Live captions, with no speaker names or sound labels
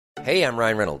Hey, I'm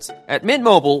Ryan Reynolds. At Mint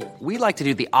Mobile, we like to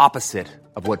do the opposite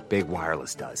of what Big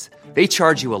Wireless does. They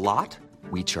charge you a lot,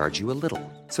 we charge you a little.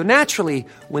 So naturally,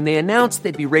 when they announced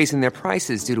they'd be raising their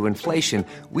prices due to inflation,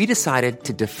 we decided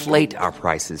to deflate our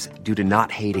prices due to not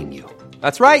hating you.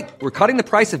 That's right. We're cutting the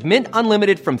price of Mint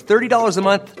Unlimited from $30 a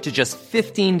month to just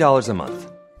 $15 a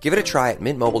month. Give it a try at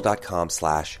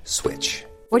mintmobile.com/switch.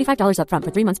 $45 up front for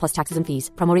 3 months plus taxes and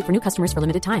fees. Promo rate for new customers for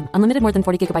limited time. Unlimited more than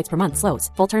 40 gigabytes per month. Slows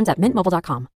full terms at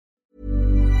mintmobile.com.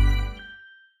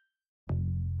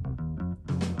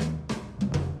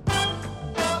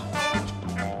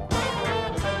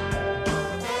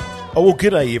 Oh, well,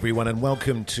 g'day everyone and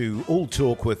welcome to All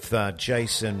Talk with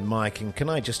Jason, Mike. And can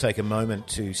I just take a moment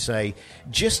to say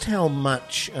just how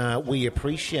much we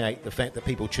appreciate the fact that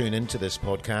people tune into this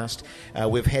podcast.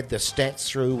 We've had the stats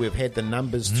through, we've had the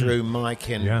numbers through, Mike,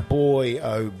 and boy,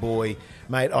 oh boy,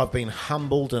 mate, I've been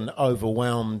humbled and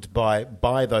overwhelmed by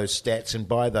those stats and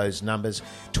by those numbers.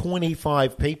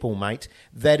 25 people, mate,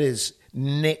 that is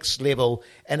next level,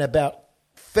 and about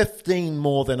 15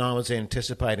 more than I was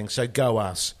anticipating, so go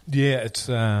us. Yeah, it's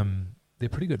they're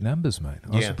pretty good numbers, mate.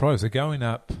 I was surprised. They're going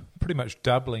up, pretty much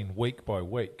doubling week by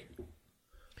week.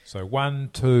 So 1,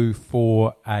 2,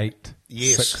 4, 8,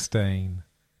 16.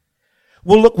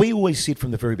 Well, look, we always said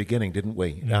from the very beginning, didn't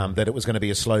we, that it was going to be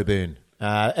a slow burn.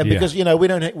 And because we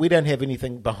don't have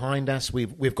anything behind us,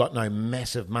 we've got no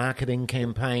massive marketing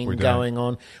campaign going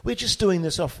on. We're just doing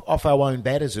this off our own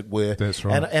bat, as it were. That's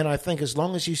right. And I think as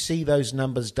long as you see those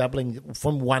numbers doubling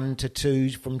from 1 to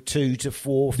 2, from 2 to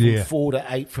 4, from 4 to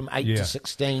 8, from 8 to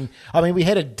 16. I mean, we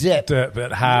had a dip.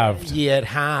 It halved. Yeah, it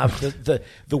halved the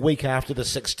week after the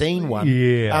 16 one.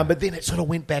 Yeah. But then it sort of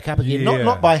went back up again. Yeah.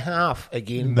 Not by half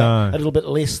again, but a little bit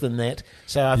less than that.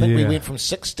 So I think we went from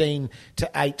 16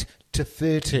 to 8 to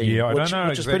 13, yeah, I which don't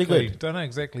know is exactly, pretty good. Don't know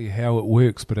exactly how it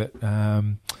works, but it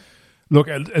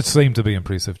seemed to be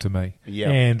impressive to me. Yeah.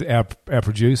 And our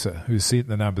producer, who sent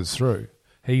the numbers through,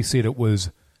 he said it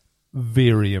was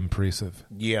very impressive.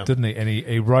 Yeah. Didn't he? And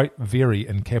he wrote "very"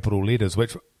 in capital letters,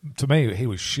 which to me, he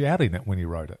was shouting it when he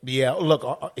wrote it. Yeah,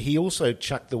 look, he also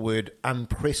chucked the word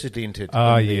unprecedented.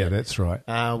 Oh, in yeah, there, that's right.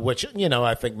 Which,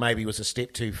 I think maybe was a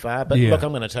step too far. But look, I'm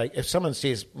going to take, if someone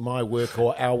says my work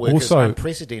or our work is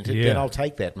unprecedented, then I'll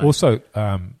take that, mate. Also,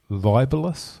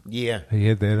 libelous. Yeah. He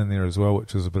had that in there as well,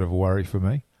 which was a bit of a worry for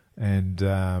me. And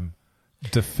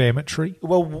defamatory.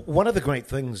 Well, one of the great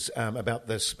things about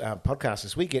this podcast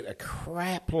is we get a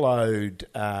crap load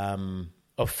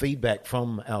of feedback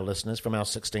from our listeners, from our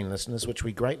 16 listeners, which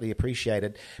we greatly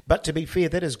appreciated. But to be fair,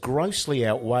 that is grossly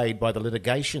outweighed by the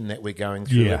litigation that we're going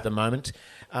through at the moment.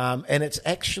 And it's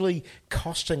actually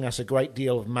costing us a great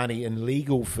deal of money in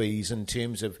legal fees in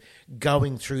terms of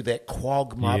going through that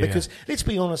quagmire. Yeah. Because let's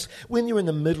be honest, when you're in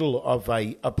the middle of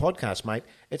a podcast, mate,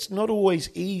 it's not always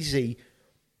easy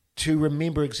to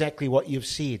remember exactly what you've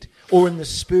said, or in the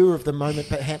spur of the moment,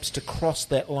 perhaps to cross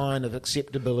that line of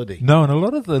acceptability. No, and a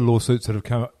lot of the lawsuits that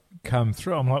have come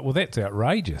through, I'm like, well, that's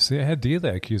outrageous. Yeah, how dare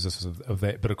they accuse us of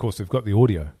that? But of course, they've got the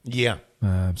audio. Yeah.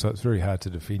 So it's very hard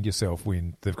to defend yourself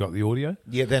when they've got the audio.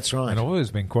 Yeah, that's right. And I've always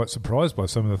been quite surprised by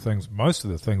some of the things, most of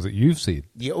the things that you've said.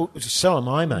 Yeah, so am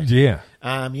I, mate. Yeah.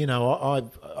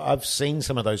 I've seen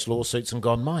some of those lawsuits and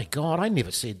gone, my God, I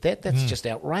never said that. That's just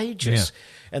outrageous. Yeah.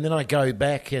 And then I go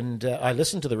back and I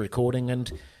listen to the recording,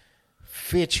 and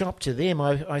fair chop to them,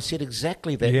 I said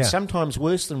exactly that. Yeah. Sometimes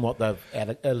worse than what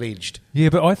they've alleged. Yeah,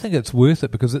 but I think it's worth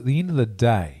it because at the end of the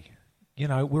day,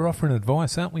 we're offering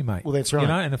advice, aren't we, mate? Well, that's right.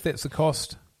 And if that's the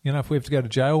cost, if we have to go to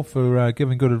jail for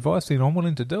giving good advice, then I'm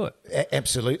willing to do it.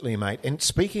 Absolutely, mate. And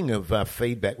speaking of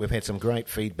feedback, we've had some great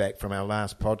feedback from our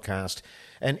last podcast.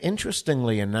 And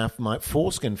interestingly enough, Mike,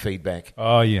 foreskin feedback.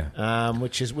 Oh, yeah.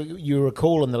 Which is, you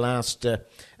recall in the last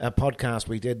podcast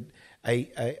we did,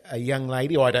 a young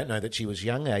lady, or I don't know that she was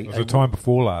young. It was a time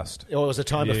before last. Oh, it was a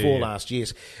time before last,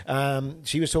 yes.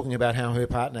 She was talking about how her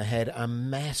partner had a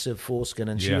massive foreskin,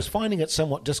 and she was finding it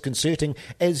somewhat disconcerting,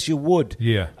 as you would.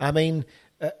 Yeah. I mean,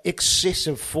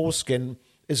 excessive foreskin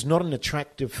is not an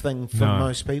attractive thing for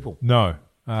most people. No,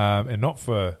 and not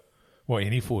for... Well,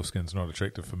 any foreskin's not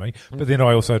attractive for me. But then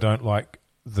I also don't like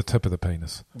the tip of the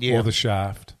penis or the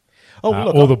shaft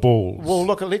or the balls. Well,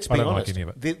 look, let's be honest. Like any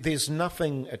of it. There's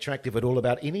nothing attractive at all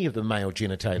about any of the male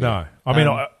genitalia. No. I mean,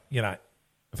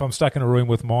 if I'm stuck in a room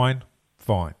with mine,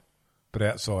 fine. But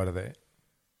outside of that,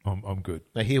 I'm good.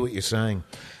 I hear what you're saying.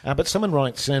 But someone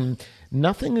writes,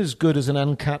 nothing as good as an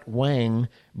uncut wang,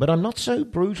 but I'm not so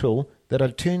brutal that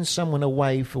I'd turn someone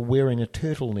away for wearing a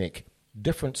turtleneck.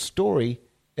 Different story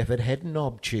if it had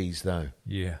knob cheese, though.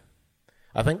 Yeah.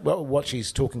 I think what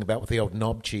she's talking about with the old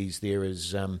knob cheese there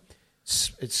is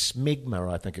it's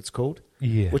smegma, I think it's called.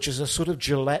 which is a sort of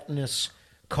gelatinous,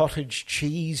 cottage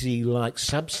cheesy-like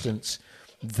substance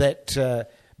that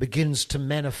begins to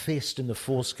manifest in the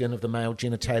foreskin of the male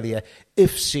genitalia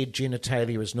if said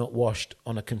genitalia is not washed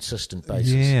on a consistent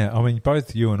basis. Yeah, I mean,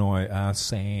 both you and I are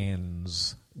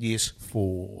sans. Yes.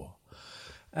 For.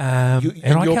 In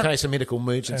your case, a medical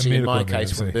emergency. In my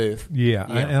case, from birth. Yeah,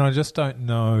 and I just don't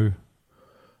know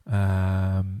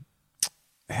how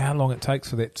long it takes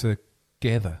for that to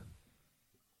gather.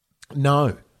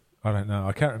 No. I don't know.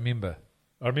 I can't remember.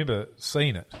 I remember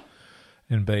seeing it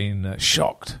and being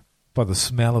shocked by the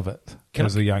smell of it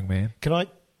as a young man. Can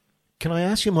I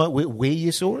ask you, Mike, where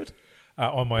you saw it?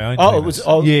 On my own. Oh, it was.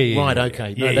 Oh, yeah, right. Yeah,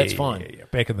 Okay. No, that's fine. Yeah.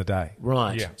 Back in the day.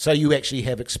 Right. Yeah. So you actually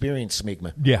have experienced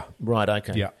smegma. Yeah. Right.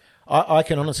 Okay. Yeah. I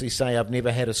can honestly say I've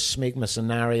never had a smegma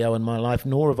scenario in my life,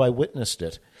 nor have I witnessed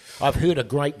it. I've heard a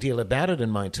great deal about it in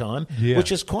my time,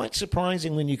 which is quite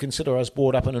surprising when you consider I was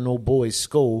brought up in an all-boys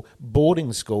school,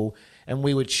 boarding school, and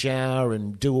we would shower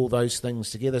and do all those things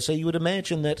together. So you would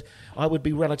imagine that I would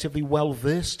be relatively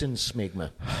well-versed in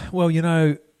smegma. Well,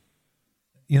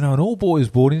 an all-boys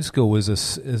boarding school is a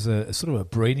sort of a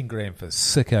breeding ground for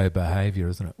sicko behaviour,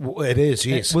 isn't it? Well, it is,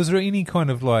 yes. Was there any kind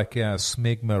of like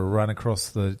smegma run across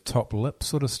the top lip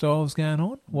sort of styles going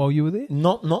on while you were there?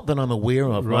 Not that I'm aware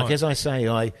of. Right. Like, as I say,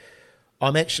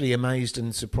 I'm actually amazed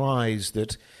and surprised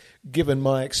that, given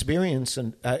my experience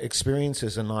and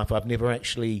experiences in life, I've never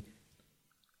actually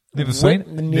seen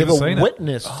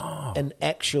witnessed an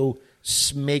actual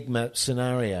smegma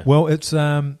scenario. Well, it's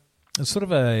sort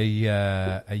of a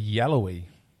yellowy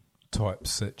type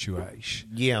situation.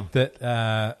 Yeah,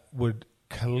 that would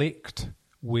collect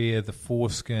where the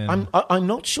foreskin. I'm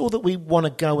not sure that we want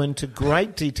to go into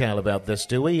great detail about this,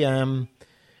 do we? I've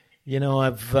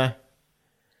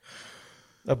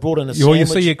brought in a sandwich. You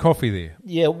see your coffee there.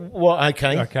 Yeah, well,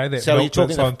 okay. Okay, that so milk you're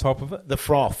talking that's on top of it? The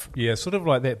froth. Yeah, sort of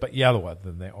like that, but yellower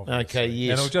than that, obviously. Okay,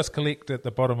 yes. And it'll just collect at the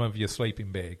bottom of your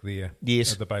sleeping bag there.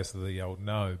 Yes. At the base of the old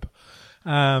knob.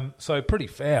 So pretty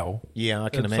foul. Yeah, I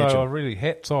can and imagine. So really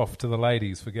hats off to the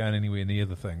ladies for going anywhere near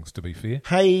the things, to be fair.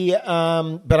 Hey,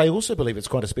 but I also believe it's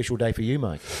quite a special day for you,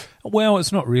 mate. Well,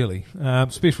 it's not really.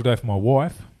 Special day for my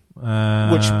wife.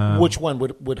 Which one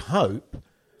would hope,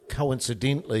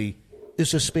 coincidentally,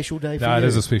 is a special day for you? No, it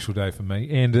is a special day for me.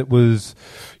 And it was,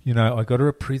 I got her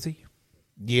a prezi.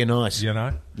 Yeah, nice.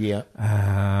 Yeah.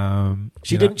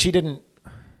 She didn't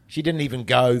even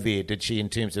go there, did she, in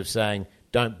terms of saying,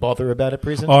 don't bother about a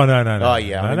present? Oh, no. Oh,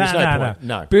 yeah. There's no point.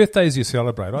 No. Birthdays you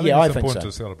celebrate. I think it's important so.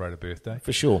 to celebrate a birthday.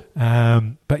 For sure.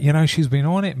 But, she's been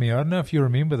on at me. I don't know if you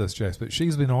remember this, Jace, but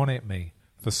she's been on at me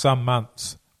for some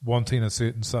months wanting a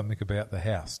certain something about the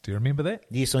house. Do you remember that?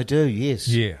 Yes, I do, yes.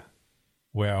 Yeah.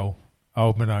 Well,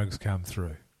 old Minogue's come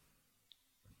through.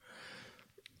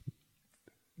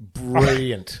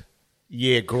 Brilliant.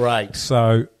 Yeah, great.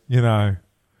 So,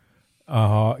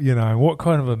 what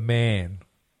kind of a man...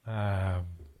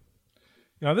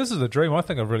 this is a dream. I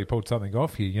think I've really pulled something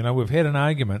off here. We've had an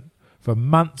argument for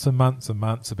months and months and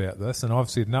months about this, and I've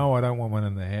said, no, I don't want one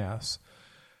in the house,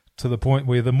 to the point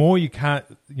where the more you can't,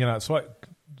 it's like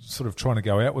sort of trying to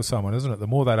go out with someone, isn't it? The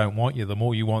more they don't want you, the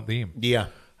more you want them. Yeah.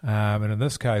 And in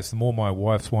this case, the more my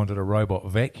wife's wanted a robot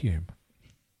vacuum.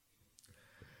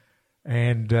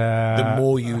 And the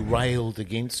more you railed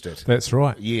against it. That's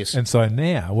right. Yes. And so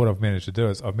now what I've managed to do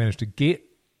is I've managed to get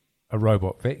a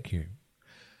robot vacuum,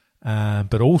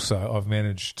 but also I've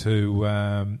managed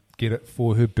to get it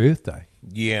for her birthday.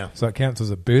 Yeah. So it counts as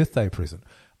a birthday present.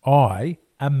 I,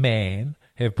 a man,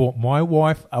 have bought my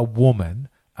wife, a woman,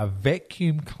 a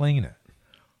vacuum cleaner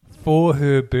for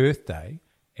her birthday.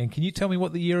 And can you tell me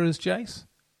what the year is, Jace?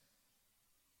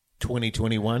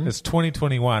 2021. It's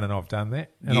 2021 and I've done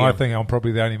that. And Yeah. I think I'm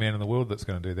probably the only man in the world that's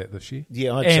going to do that this year.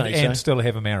 Yeah, I'd say so. And still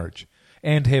have a marriage.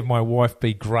 And have my wife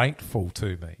be grateful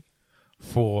to me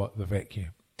for the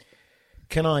vacuum.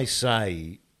 Can I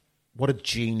say, what a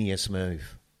genius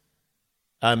move.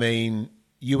 I mean,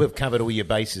 you have covered all your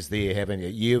bases there, haven't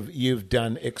you? You've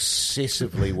done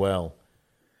excessively well.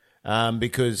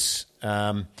 Because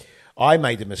I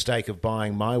made the mistake of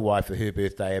buying my wife for her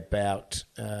birthday about,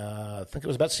 I think it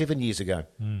was about 7 years ago,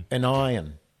 an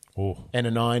iron and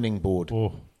an ironing board.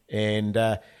 And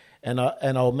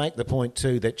I'll make the point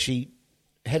too that she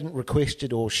hadn't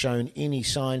requested or shown any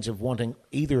signs of wanting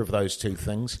either of those two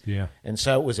things. Yeah. And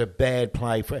so it was a bad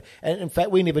play for. And in fact,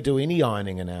 we never do any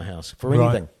ironing in our house for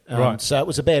anything. Right. So it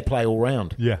was a bad play all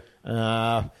round. Yeah.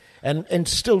 And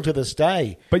still to this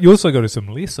day. But you also got her some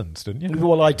lessons, didn't you?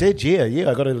 Well, I did. Yeah.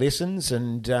 I got her lessons,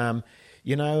 and and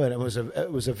it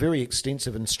was a very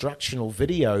extensive instructional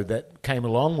video that came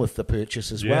along with the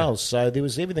purchase as well. So there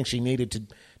was everything she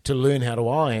needed to learn how to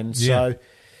iron. Yeah. So,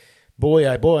 boy,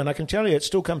 oh boy, and I can tell you, it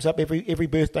still comes up every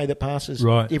birthday that passes,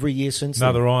 Right. every year since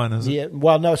Another then. iron, is it? Yeah,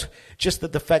 well, no, it's just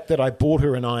that the fact that I bought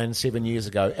her an iron 7 years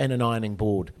ago and an ironing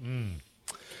board.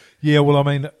 Yeah, well, I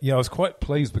mean, I was quite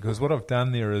pleased because what I've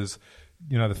done there is,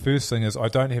 the first thing is I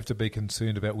don't have to be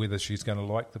concerned about whether she's going to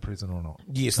like the present or not.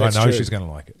 Yes, that's I know true. she's going to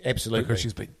like it. Absolutely. Because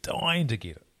she's been dying to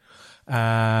get it.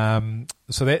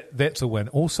 So that's a win.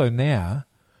 Also now,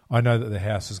 I know that the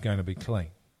house is going to be clean,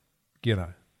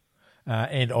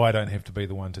 and I don't have to be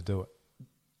the one to do it.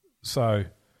 So,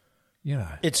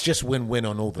 It's just win-win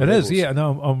on all the it levels. is. Yeah,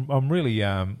 no, I'm really,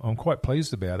 I'm quite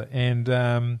pleased about it. And,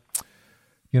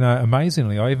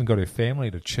 amazingly, I even got her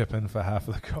family to chip in for half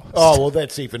of the cost. Oh, well,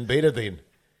 that's even better then.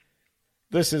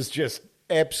 This is just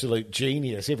absolute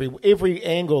genius. Every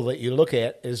angle that you look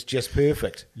at is just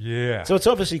perfect. Yeah. So it's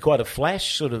obviously quite a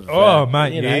flash sort of... Oh,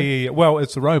 mate, yeah. Well,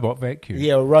 it's a robot vacuum.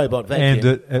 Yeah, a robot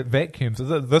vacuum. And it vacuums.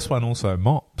 This one also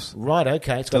mops. Right,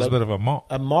 okay. It's Does got a bit of a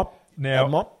mop. a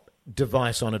mop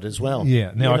device on it as well.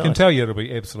 Yeah. Now, I can nice. tell you it'll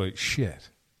be absolute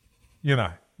shit.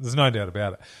 There's no doubt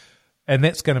about it. And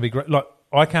that's going to be great. Like,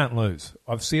 I can't lose.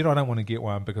 I've said I don't want to get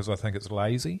one because I think it's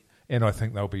lazy and I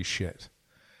think they'll be shit.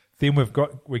 Then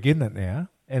we're getting it now,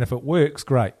 and if it works,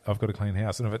 great, I've got a clean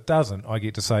house. And if it doesn't, I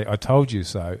get to say, I told you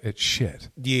so, it's shit.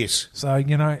 Yes. So,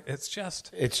 it's just...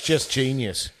 It's just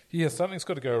genius. Yeah, something's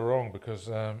got to go wrong because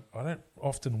I don't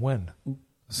often win.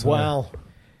 So, Well,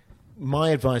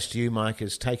 my advice to you, Mike,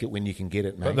 is take it when you can get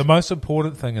it, mate. but the most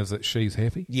important thing is that she's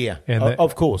happy. Yeah, and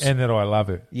of course. And that I love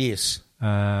her. Yes.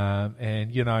 And,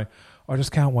 I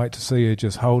just can't wait to see her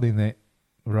just holding that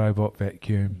robot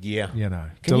vacuum. Yeah.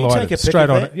 Can you take a pic straight of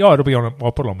on that? it. Yeah, it'll be on.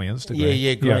 I'll put it on my Instagram.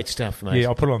 Yeah, great stuff, mate. Yeah,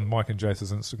 I'll put it on Mike and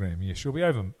Jace's Instagram. Yeah, she'll be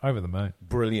over the moon.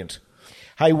 Brilliant.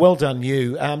 Hey, well done,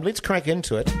 you. Let's crack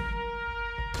into it.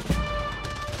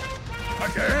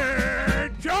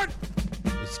 Attention!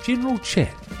 It's General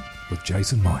Chat with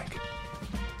Jason Mike.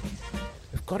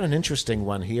 I've got an interesting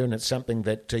one here, and it's something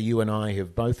that you and I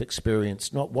have both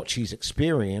experienced. Not what she's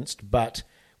experienced, but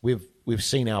we've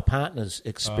seen our partners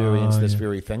experience this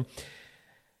very thing.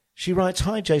 She writes,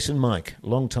 "Hi, Jason Mike,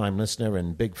 long-time listener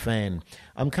and big fan.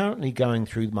 I'm currently going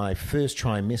through my first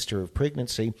trimester of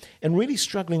pregnancy and really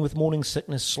struggling with morning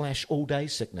sickness / all-day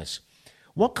sickness.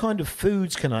 What kind of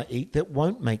foods can I eat that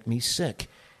won't make me sick?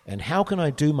 And how can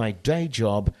I do my day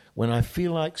job when I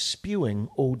feel like spewing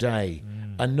all day?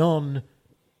 Anon,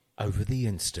 over the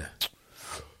Insta."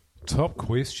 Top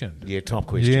question. Yeah, top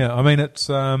question. Yeah, I mean it's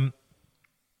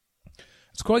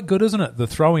quite good, isn't it? The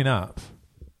throwing up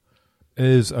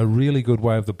is a really good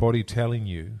way of the body telling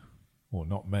you, or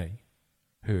not me,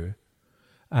 her,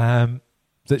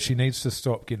 that she needs to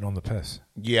stop getting on the piss.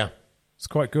 Yeah. It's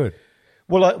quite good.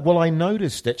 Well, I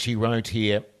noticed that she wrote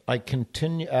here, I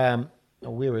continue,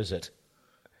 where is it?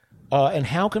 And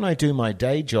how can I do my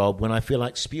day job when I feel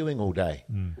like spewing all day?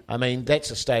 I mean, that's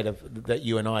a state that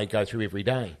you and I go through every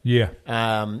day. Yeah.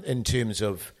 In terms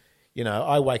of,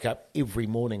 I wake up every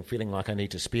morning feeling like I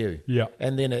need to spew. Yeah.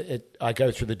 And then I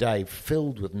go through the day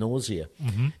filled with nausea.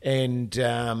 Mm-hmm.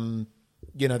 And,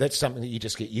 that's something that you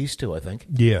just get used to, I think.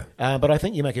 Yeah. But I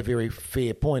think you make a very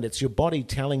fair point. It's your body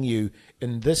telling you,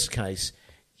 in this case,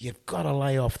 you've got to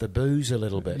lay off the booze a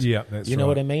little bit. Yeah, that's You know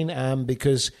right. what I mean?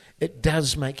 Because it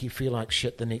does make you feel like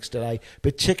shit the next day,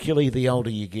 particularly the older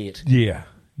you get. Yeah.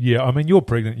 Yeah. I mean, you're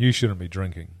pregnant. You shouldn't be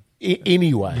drinking.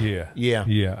 Anyway. Yeah. Yeah.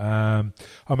 Yeah.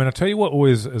 I mean, I tell you what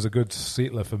always is a good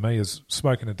settler for me is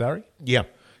smoking a durry. Yeah.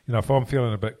 If I'm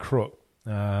feeling a bit crook,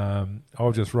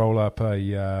 I'll just roll up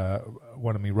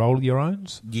one of me roll your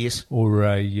owns. Yes. Or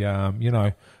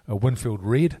a Winfield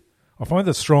Red. I find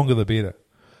the stronger the better.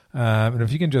 And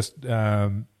if you can just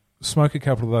smoke a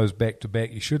couple of those back to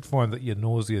back, you should find that your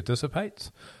nausea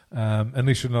dissipates.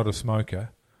 Unless you're not a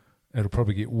smoker, it'll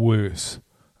probably get worse.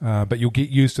 But you'll get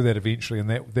used to that eventually, and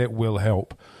that will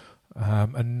help.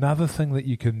 Another thing that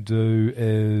you can do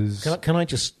is Can I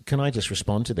just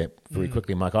respond to that very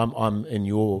quickly, Mike? I'm in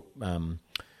your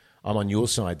I'm on your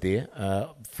side there.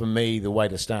 For me, the way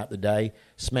to start the day: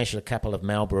 smash a couple of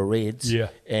Marlboro Reds,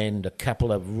 and a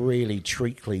couple of really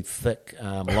treacly thick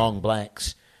long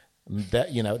blacks. That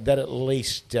at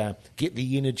least get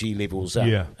the energy levels up.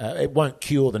 Yeah. It won't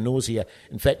cure the nausea.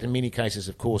 In fact, in many cases,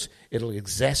 of course, it'll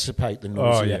exacerbate the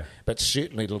nausea. But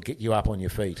certainly, it'll get you up on your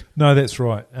feet. No, that's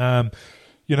right.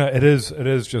 It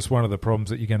is just one of the problems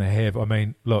that you're going to have. I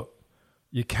mean, look,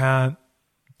 you can't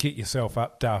get yourself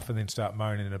up duff and then start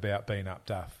moaning about being up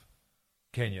duff,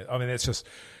 can you? I mean, that's just,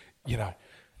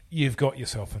 you've got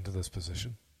yourself into this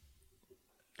position.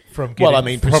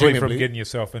 Probably from presumably, getting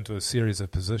yourself into a series of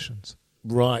positions.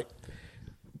 Right.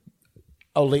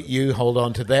 I'll let you hold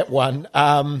on to that one.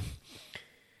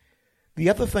 The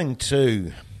other thing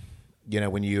too,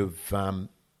 when you're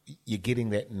getting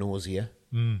that nausea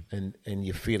and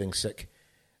you're feeling sick,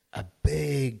 a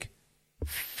big,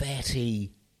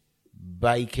 fatty,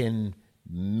 bacon,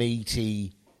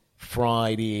 meaty,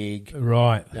 fried egg,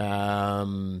 Right.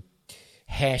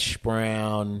 Hash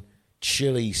brown,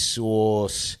 chili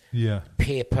sauce, Yeah.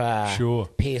 pepper, Sure.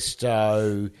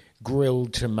 pesto,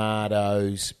 grilled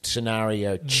tomatoes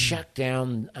scenario, chuck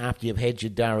down after you've had your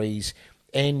durries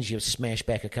and you've smashed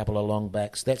back a couple of long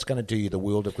backs. That's going to do you the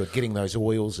world of good, getting those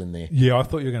oils in there. Yeah, I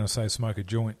thought you were going to say smoke a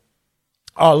joint.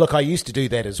 Oh, look, I used to do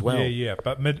that as well. Yeah.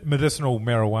 But medicinal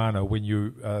marijuana, when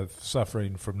you are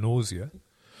suffering from nausea,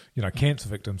 cancer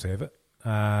victims have it.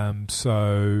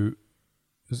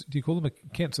 Do you call them a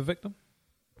cancer victim?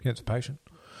 Cancer patient?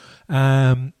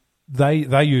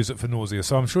 They use it for nausea,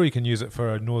 so I'm sure you can use it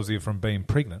for nausea from being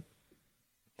pregnant.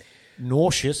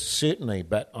 Nauseous, certainly,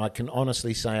 but I can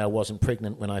honestly say I wasn't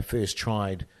pregnant when I first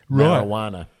tried Right.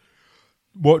 marijuana.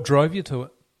 What drove you to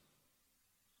it?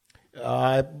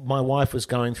 My wife was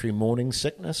going through morning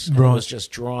sickness. And Right. It was just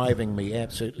driving me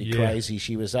absolutely crazy.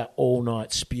 She was up all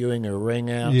night spewing her ring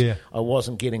out. Yeah. I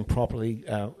wasn't getting properly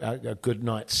a good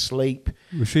night's sleep.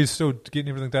 Was she still getting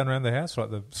everything done around the house,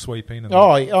 like the sweeping? And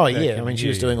Oh, the yeah. I mean, she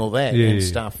was doing all that Yeah, and yeah.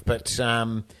 stuff. But, just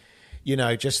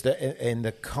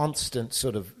the constant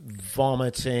sort of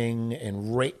vomiting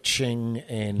and retching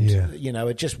and, Yeah.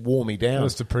 it just wore me It down.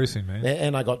 was depressing, man.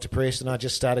 And I got depressed and I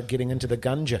just started getting into the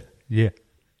gunja. Yeah.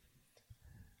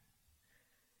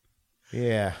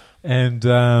 Yeah. And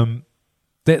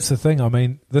that's the thing. I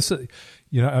mean, this is,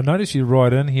 I noticed you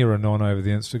write in here and on over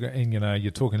the Instagram, and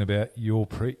you're talking about your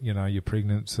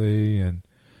pregnancy, and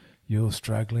you're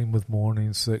struggling with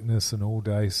morning sickness and all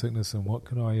day sickness, and what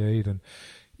can I eat? And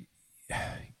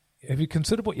have you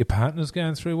considered what your partner's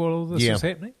going through while all this is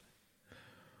happening?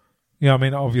 I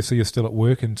mean, obviously you're still at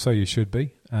work, and so you should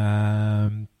be.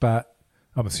 But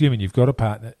I'm assuming you've got a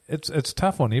partner. It's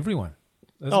tough on everyone.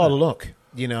 Isn't it? Look,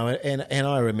 and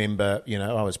I remember,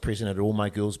 I was present at all my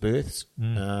girls' births,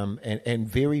 and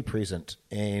very present.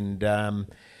 And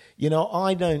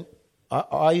I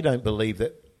don't believe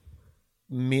that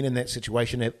men in that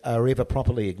situation are ever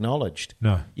properly acknowledged.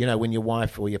 No. When your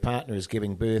wife or your partner is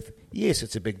giving birth, yes,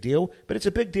 it's a big deal, but it's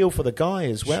a big deal for the guy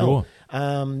as well. Sure.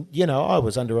 I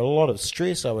was under a lot of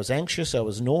stress. I was anxious. I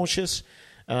was nauseous.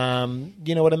 You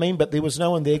know what I mean? But there was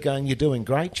no one there going, "You're doing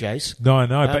great, Jace." No,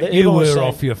 but you everyone were was saying-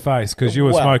 off your face because you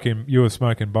were smoking. You were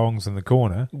smoking bongs in the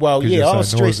corner. Well, 'cause yeah, you're I so was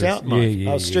stressed nauseous. out, mate.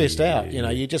 Yeah, I was stressed out. yeah.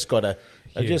 You just got to.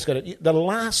 The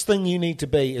last thing you need to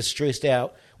be is stressed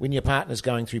out when your partner's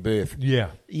going through birth. Yeah.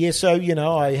 Yeah. So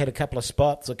I had a couple of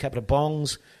spots, a couple of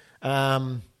bongs,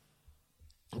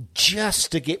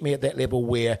 just to get me at that level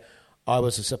where I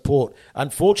was a support.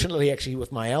 Unfortunately, actually,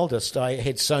 with my eldest, I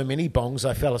had so many bongs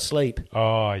I fell asleep.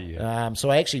 Oh, yeah. So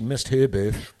I actually missed her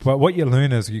birth. But what you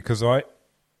learn is because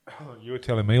you were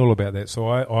telling me all about that. So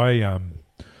I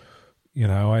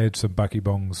had some bucky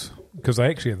bongs because they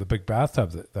actually have the big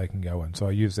bathtub that they can go in. So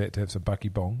I used that to have some bucky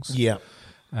bongs. Yeah.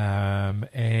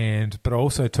 But I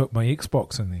also took my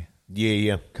Xbox in there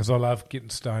Yeah. because I love getting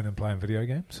stoned and playing video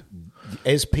games.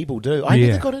 As people do. I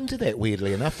never got into that,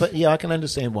 weirdly enough, but yeah, I can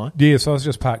understand why. Yeah, so I was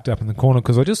just parked up in the corner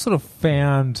because I just sort of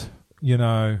found,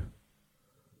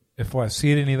 if I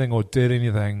said anything or did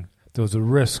anything, there was a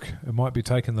risk it might be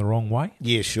taken the wrong way.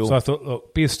 Yeah, sure. So I thought,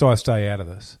 look, best I stay out of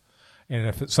this. And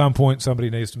if at some point somebody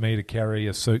needs me to carry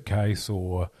a suitcase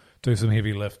or do some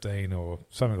heavy lifting or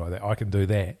something like that, I can do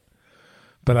that.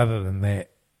 But other than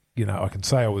that, I can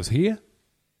say I was here.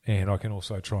 And I can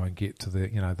also try and get to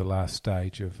the last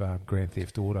stage of Grand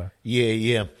Theft Auto.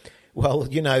 Yeah. Well,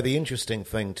 the interesting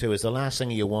thing too is the last thing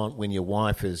you want when your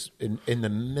wife is in the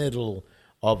middle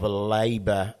of a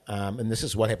labour, and this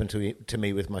is what happened to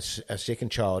me with my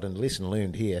second child, and lesson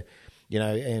learned here,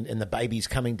 and the baby's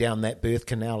coming down that birth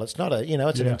canal. It's not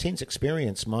it's an intense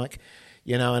experience, Mike.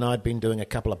 And I'd been doing a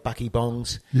couple of bucky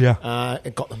bongs. Yeah.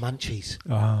 And got the munchies.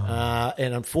 Oh.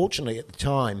 And unfortunately at the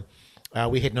time,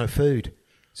 we had no food.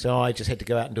 So I just had to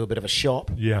go out and do a bit of a shop.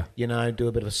 Yeah. Do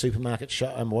a bit of a supermarket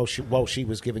shop while she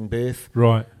was giving birth.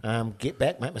 Right. Get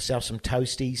back, make myself some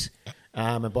toasties.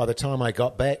 And by the time I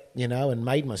got back, and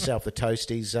made myself the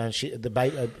toasties,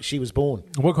 she was born.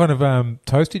 What kind of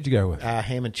toast did you go with?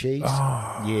 Ham and cheese.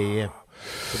 Oh. Yeah.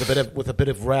 With a bit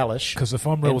of relish. Because if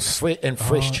I'm real and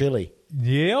fresh chili.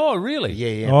 Yeah, oh, really?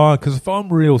 Yeah. Oh, because if I'm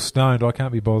real stoned, I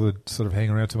can't be bothered sort of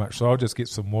hanging around too much. So I'll just get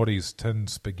some Waddy's tin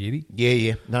spaghetti.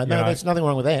 Yeah. No, there's nothing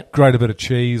wrong with that. Grate a bit of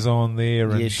cheese on there.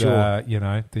 And, yeah, sure. Then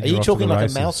are you off talking to the like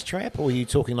races. a mousetrap or are you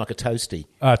talking like a toasty?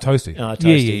 Toasty.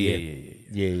 Toasty, Yeah.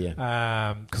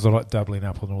 Yeah. Because I like doubling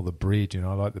up on all the bread,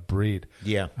 I like the bread.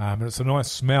 Yeah. And it's a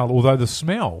nice smell, although the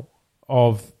smell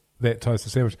of that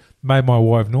toasted sandwich made my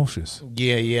wife nauseous.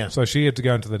 Yeah. So she had to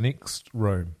go into the next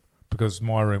room because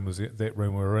my room that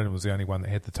room we were in was the only one that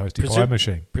had the toasty pie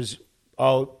machine.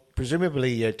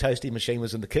 Presumably your toasty machine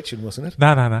was in the kitchen, wasn't it?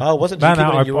 No. Oh, wasn't it? No, You keep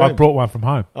it in your I room? brought one from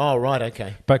home. Oh, right,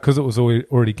 okay. But because it was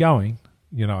already going,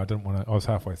 I didn't want to. I was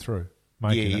halfway through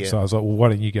making it, so I was like, "Well, why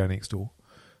don't you go next door?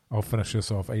 I'll finish this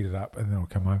off, eat it up, and then I'll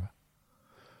come over."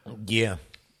 Yeah.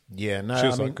 No, She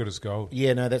was like good as gold.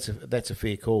 Yeah, no, that's a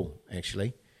fair call,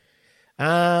 actually.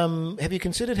 Have you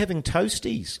considered having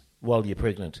toasties while you're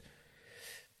pregnant?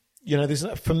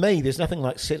 For me, there's nothing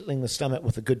like settling the stomach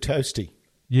with a good toasty.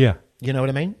 Yeah, You know what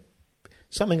I mean?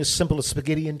 Something as simple as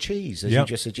spaghetti and cheese, as you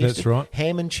just suggested. That's right.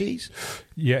 Ham and cheese.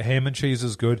 Yeah, ham and cheese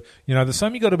is good. There's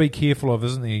something you've got to be careful of,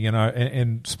 isn't there?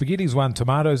 And spaghetti's one,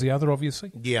 tomatoes the other,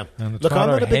 obviously. Yeah. And the Look, I'm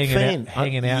tomato not a big fan.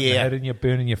 hanging out, Yeah. and you're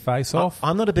burning your face off.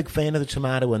 I'm not a big fan of the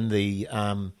tomato in the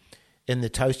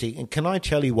toasty. And can I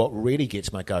tell you what really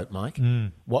gets my goat, Mike?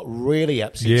 What really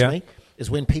upsets me is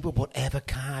when people put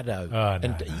avocado. Oh,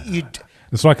 no, you,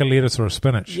 It's like a lettuce or a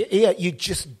spinach. Yeah, you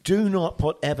just do not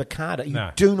put avocado.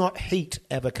 You do not heat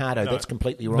avocado. That's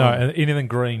completely wrong. No, and anything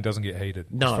green doesn't get heated,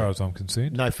 as No. far as I'm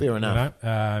concerned. No, fair enough.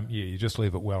 You just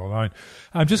leave it well alone.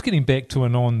 I'm just getting back to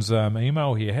Anon's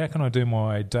email here. How can I do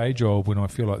my day job when I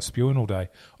feel like spewing all day?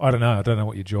 I don't know. I don't know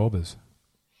what your job is.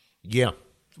 Yeah.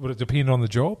 Would it depend on the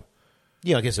job?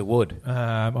 Yeah, I guess it would.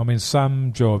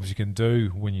 Some jobs you can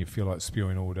do when you feel like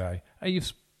spewing all day.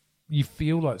 You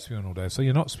feel like spewing all day, so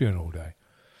you're not spewing all day.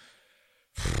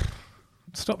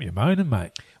 Stop your moaning,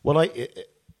 mate. Well, I've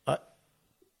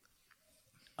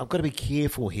got to be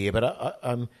careful here, but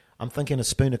I'm thinking a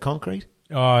spoon of concrete.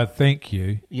 Oh, thank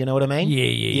you. You know what I mean?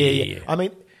 Yeah. I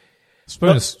mean,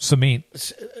 Spoon of cement.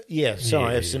 Of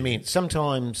cement.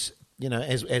 Sometimes,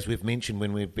 as we've mentioned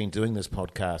when we've been doing this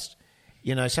podcast,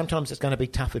 sometimes it's going to be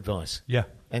tough advice. Yeah.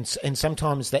 And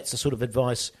sometimes that's the sort of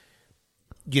advice,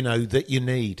 that you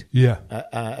need. Yeah.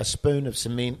 A spoon of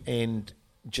cement and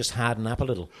just harden up a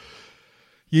little.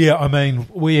 Yeah, I mean,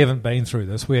 we haven't been through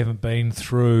this. We haven't been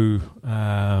through,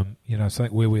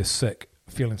 something where we're sick,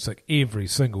 feeling sick every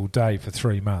single day for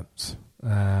 3 months,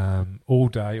 all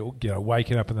day.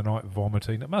 Waking up in the night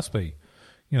vomiting. It must be,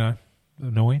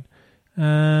 annoying.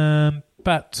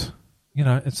 But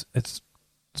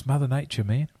it's Mother Nature,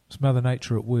 man. It's Mother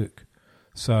Nature at work.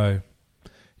 So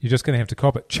you're just going to have to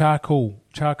cop it. Charcoal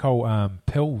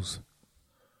pills.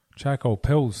 Charcoal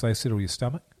pills, they settle your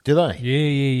stomach. Do they?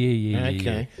 Yeah.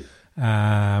 Okay.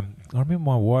 I remember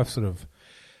my wife sort of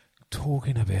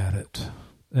talking about it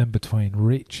in between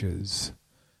retches,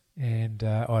 and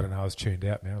I don't know, I was tuned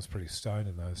out, man. I was pretty stoned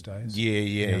in those days.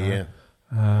 Yeah.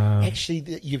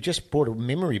 Actually, you've just brought a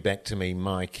memory back to me,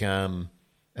 Mike,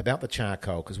 about the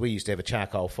charcoal, because we used to have a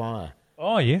charcoal fire.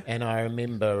 Oh, yeah. And I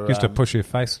remember... You used to push your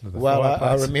face into the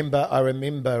fireplace. I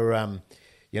remember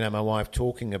my wife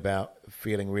talking about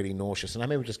feeling really nauseous, and I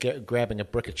remember just grabbing a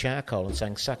brick of charcoal and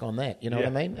saying, suck on that, you know what I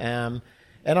mean? And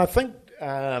I think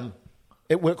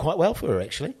it worked quite well for her,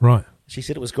 actually. Right. She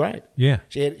said it was great. Yeah.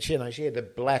 She had the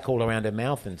black all around her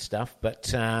mouth and stuff,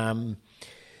 but, a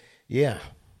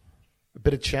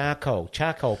bit of charcoal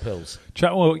pills.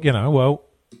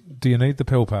 Do you need the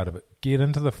pill part of it? Get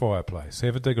into the fireplace.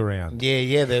 Have a dig around.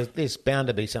 Yeah, there's bound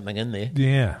to be something in there.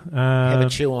 Yeah. Have a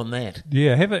chew on that.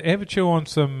 Yeah, have a chew on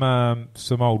some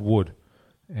old wood,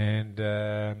 and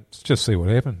just see what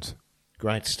happens.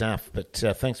 Great stuff. But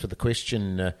thanks for the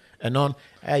question, Anon.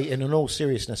 Hey, and in all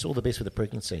seriousness, all the best with the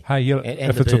pregnancy. Hey,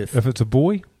 and the birth. If it's a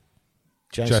boy,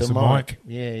 Jason Mike.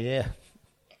 Yeah.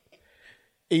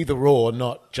 Either or,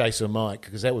 not Jason Mike,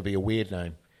 because that would be a weird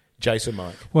name. Jason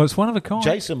Mike. Well, it's one of a kind.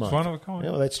 Jason Mike. It's one of a kind.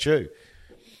 Yeah, well, that's true.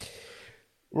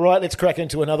 Right, let's crack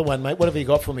into another one, mate. What have you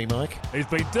got for me, Mike? He's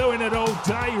been doing it all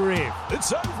day, Riv.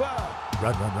 It's over.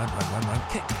 Run,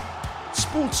 kick.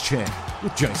 Sports Chat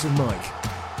with Jason Mike.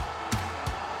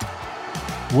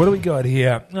 What do we got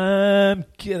here?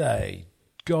 G'day,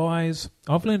 guys.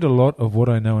 I've learned a lot of what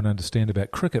I know and understand about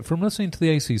cricket from listening to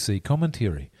the ACC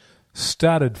commentary. I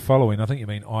started following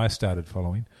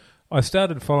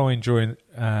during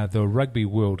the Rugby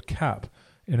World Cup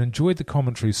and enjoyed the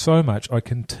commentary so much I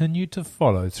continued to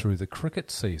follow through the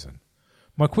cricket season.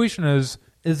 My question is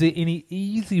there any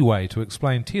easy way to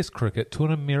explain Test cricket to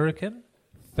an American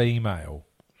female?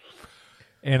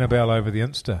 Annabelle over the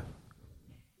Insta.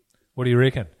 What do you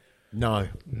reckon? No,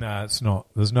 it's not.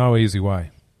 There's no easy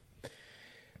way.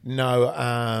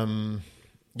 No,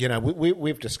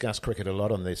 we've discussed cricket a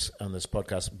lot on this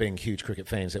podcast, being huge cricket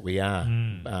fans that we are,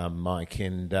 Mike.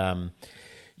 And,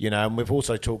 And we've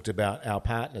also talked about our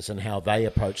partners and how they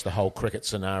approach the whole cricket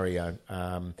scenario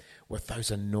with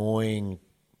those annoying,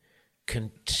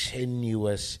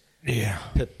 continuous,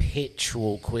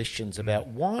 perpetual questions about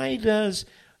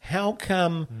how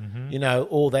come,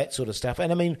 all that sort of stuff.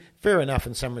 And I mean, fair enough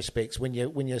in some respects. When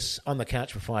you're on the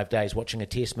couch for 5 days watching a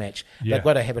test match, they've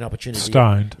got to have an opportunity.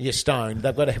 Stoned. You're stoned.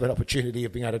 They've got to have an opportunity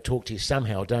of being able to talk to you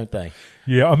somehow, don't they?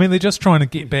 Yeah, I mean, they're just trying to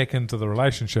get back into the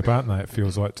relationship, aren't they? It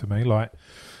feels like to me. Like,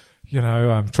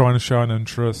 trying to show an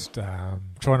interest, trying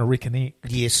to reconnect.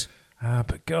 Yes.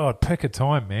 But God, pick a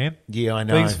time, man. Yeah, I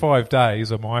know. These 5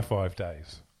 days are my 5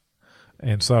 days.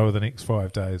 And so are the next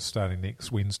 5 days starting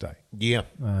next Wednesday. Yeah.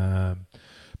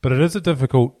 But it is a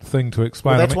difficult thing to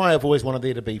explain. Well, that's why I've always wanted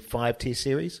there to be 5 test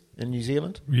series in New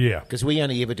Zealand. Yeah. Because we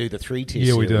only ever do the 3 test series.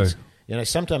 Yeah, we do.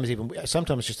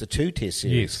 Sometimes just a 2 test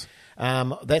series.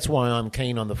 Yes. That's why I'm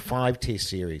keen on the 5 test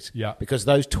series. Yeah. Because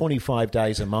those 25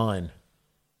 days are mine.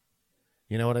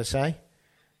 You know what I say?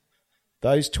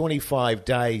 Those 25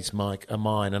 days, Mike, are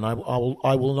mine, and I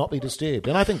will not be disturbed.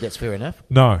 And I think that's fair enough.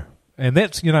 No. And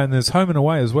that's, and there's home and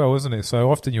away as well, isn't there?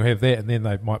 So often you have that, and then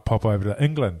they might pop over to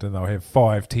England, and they'll have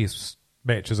 5 test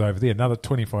matches over there, another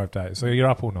 25 days. So you're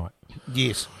up all night.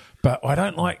 Yes. But I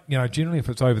don't like, generally if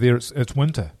it's over there, it's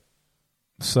winter.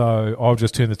 So I'll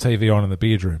just turn the TV on in the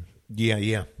bedroom.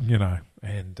 Yeah.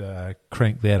 And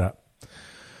crank that up.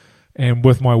 And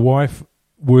with my wife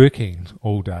working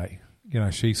all day,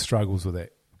 she struggles with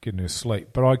that, getting her sleep.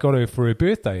 But I got her for her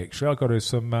birthday, actually. I got her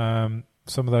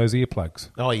some of those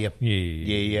earplugs. Oh, yeah.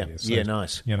 Yeah. So,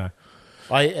 nice.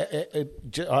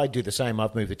 I do the same.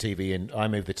 I've moved the TV in. I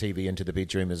move the TV into the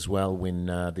bedroom as well when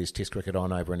there's Test cricket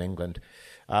on over in England.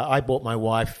 I bought my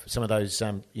wife some of those,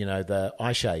 the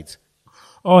eye shades.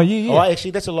 Oh, yeah. Oh,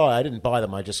 actually, that's a lie. I didn't buy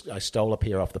them. I stole a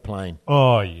pair off the plane.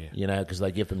 Oh, yeah. Because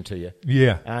they give them to you.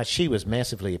 Yeah. She was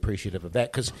massively appreciative of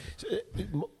that because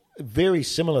very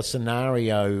similar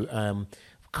scenario.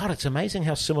 God, it's amazing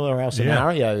how similar our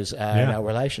scenarios are in our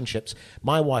relationships.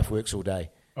 My wife works all day,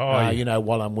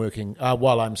 while I'm watching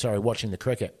the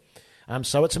cricket.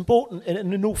 So it's important,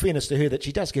 and in all fairness to her, that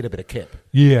she does get a bit of kip.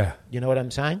 Yeah. You know what I'm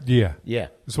saying? Yeah. Yeah.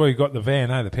 That's why you got the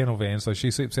van, the panel van, so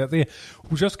she sleeps out there.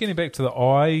 Well, just getting back to the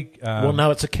eye... well, no,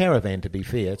 it's a caravan, to be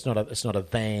fair. It's not a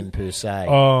van per se.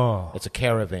 Oh. It's a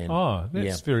caravan. Oh,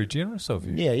 that's very generous of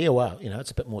you. Yeah, well,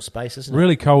 it's a bit more space, isn't it?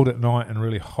 Really cold at night and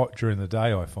really hot during the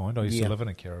day, I find. I used to live in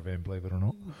a caravan, believe it or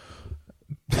not.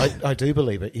 I do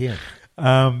believe it, yeah.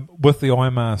 With the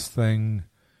eye mask thing...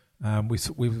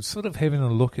 we were sort of having a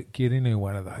look at getting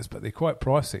one of those, but they're quite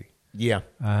pricey. Yeah.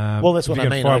 Well, that's what I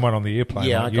mean. You can find one on the airplane.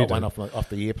 Yeah, like I got one off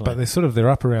the airplane. But they're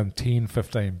up around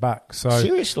 $10-15. So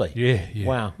seriously? Yeah.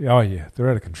 Wow. Oh, yeah. They're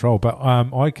out of control. But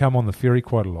I come on the ferry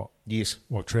quite a lot. Yes.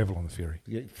 Well, travel on the ferry.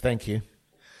 Yeah, thank you.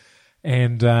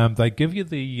 And they give you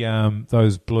the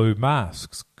those blue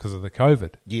masks because of the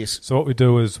COVID. Yes. So what we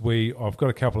do is I've got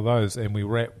a couple of those, and we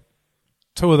wrap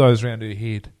 2 of those around her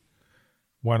head,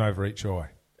 1 over each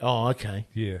eye. Oh, okay.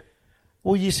 Yeah.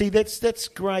 Well, you see, that's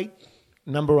great.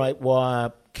 Number 8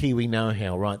 wire Kiwi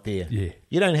know-how right there. Yeah.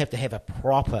 You don't have to have a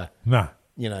proper, No.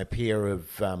 pair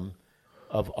of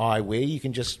eyewear. You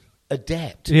can just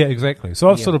adapt. Yeah, exactly. So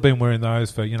I've sort of been wearing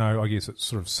those for, I guess it's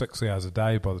sort of 6 hours a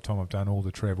day by the time I've done all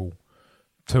the travel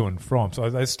to and from. So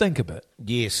they stink a bit.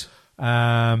 Yes.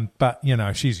 But,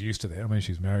 she's used to that. I mean,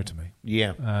 she's married to me.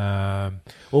 Yeah.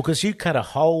 Well, because you cut a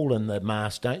hole in the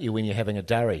mask, don't you, when you're having a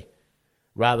durry?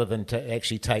 Rather than to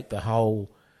actually take the whole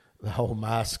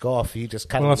mask off, you just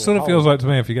cut. Well, it sort of feels like to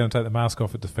me if you're going to take the mask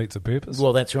off, it defeats the purpose.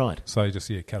 Well, that's right. So you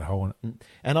just cut a hole in it.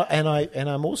 And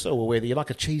I'm also aware that you're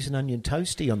like a cheese and onion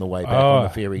toasty on the way back on the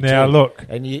ferry. Now too. look,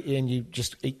 and you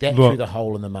just eat that through the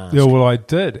hole in the mask. Yeah, well, I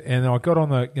did, and I got on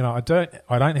the.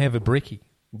 I don't have a brekkie.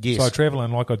 Yes. So I travel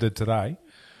in like I did today.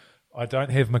 I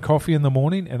don't have my coffee in the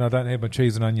morning, and I don't have my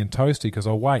cheese and onion toasty because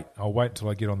I'll wait until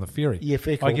I get on the ferry. Yeah,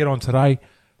 fair call. I get on today.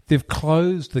 They've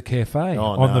closed the cafe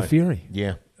on the ferry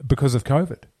because of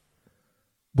COVID,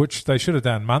 which they should have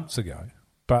done months ago.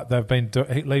 But they've been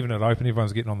leaving it open.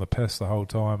 Everyone's getting on the piss the whole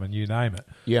time and you name it.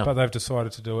 Yeah. But they've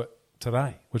decided to do it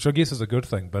today, which I guess is a good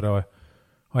thing, but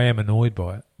I am annoyed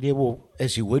by it. Yeah, well,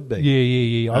 as you would be.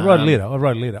 Yeah. I wrote a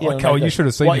letter. Yeah, you should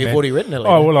have seen what, me, you've man. already written a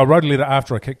letter? Oh, well, I wrote a letter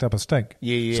after I kicked up a stink.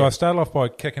 Yeah. So I started off by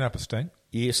kicking up a stink.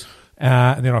 Yes.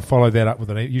 And then I followed that up with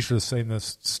you should have seen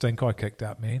this stink I kicked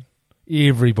up, man.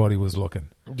 Everybody was looking.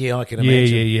 Yeah, I can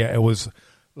imagine. Yeah. It was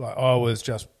like I was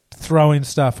just throwing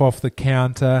stuff off the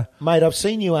counter. Mate, I've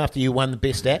seen you after you won the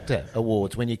Best Actor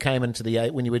awards when you came into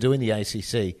when you were doing the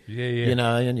ACC. Yeah. You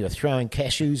know, and you were throwing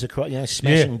cashews across,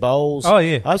 smashing bowls. Oh,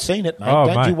 yeah. I've seen it, mate. Oh,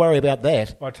 Don't mate. you worry about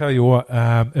that. I tell you what,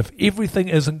 if everything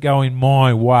isn't going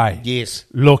my way, Yes.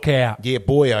 look out. Yeah,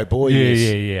 boy, oh boy, Yeah,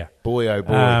 yes. yeah. Boy, oh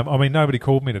boy. I mean, nobody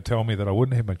called me to tell me that I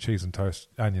wouldn't have my cheese and toast,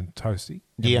 onion toasty,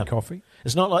 and my coffee.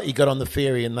 It's not like you got on the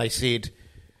ferry and they said,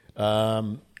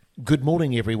 good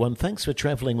morning, everyone. Thanks for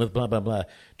travelling with blah, blah, blah.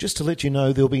 Just to let you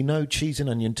know, there'll be no cheese and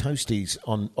onion toasties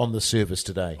on the service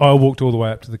today. I walked all the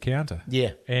way up to the counter.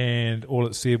 Yeah. And all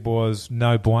it said was,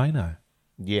 no bueno.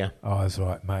 Yeah. I was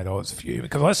like, mate, I was fuming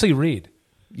because I see red.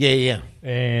 Yeah.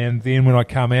 And then when I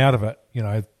come out of it,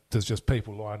 there's just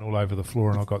people lying all over the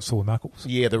floor and I got sore knuckles.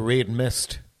 Yeah, the red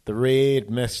mist. The red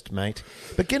mist, mate.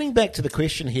 But getting back to the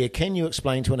question here, can you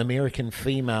explain to an American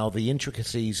female the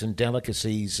intricacies and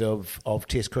delicacies of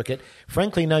Test cricket?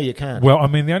 Frankly, no, you can't. Well, I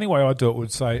mean, the only way I do it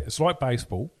would say it's like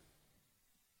baseball,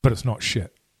 but it's not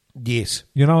shit. Yes.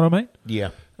 You know what I mean? Yeah.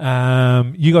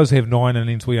 You guys have 9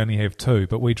 innings, we only have 2,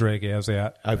 but we drag ours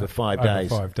out Over 5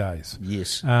 days. Over 5 days.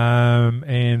 Yes.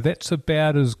 And that's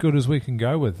about as good as we can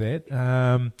go with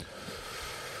that.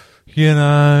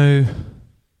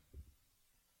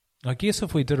 I guess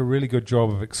if we did a really good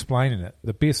job of explaining it,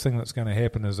 the best thing that's going to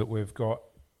happen is that we've got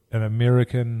an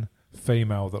American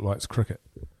female that likes cricket.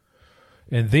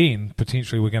 And then,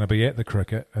 potentially, we're going to be at the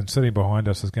cricket, and sitting behind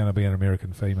us is going to be an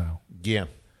American female. Yeah.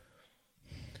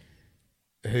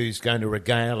 Who's going to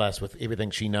regale us with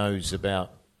everything she knows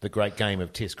about the great game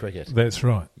of Test cricket. That's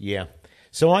right. Yeah.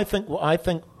 So I think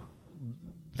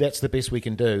that's the best we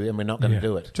can do, and we're not going to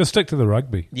do it. Just stick to the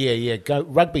rugby. Yeah. Go.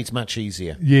 Rugby's much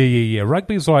easier. Yeah.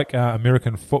 Rugby's like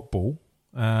American football,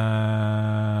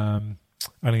 only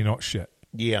not shit.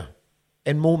 Yeah.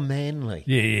 And more manly.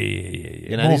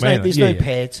 Yeah. There's no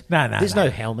pads. No. There's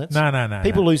no helmets. No.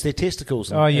 People lose their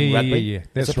testicles in rugby. Yeah.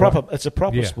 That's it's a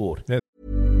proper sport.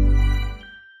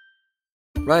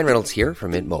 Ryan Reynolds here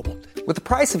from Mint Mobile. With the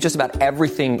price of just about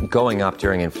everything going up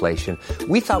during inflation,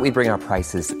 we thought we'd bring our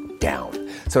prices down.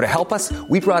 So to help us,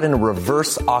 we brought in a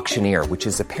reverse auctioneer, which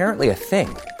is apparently a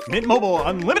thing. Mint Mobile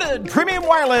Unlimited Premium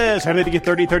Wireless. How to get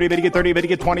 30, 30, bit to get 30, bit to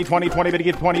get 20, 20, 20, bit to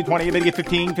get 20, 20, bit to get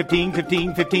 15, 15,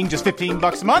 15, 15, just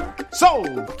 $15 a month?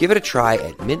 Sold! Give it a try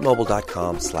at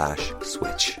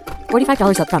mintmobile.com/switch.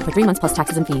 $45 up front for 3 months plus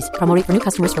taxes and fees. Promo rate for new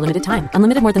customers for limited time.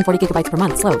 Unlimited more than 40 gigabytes per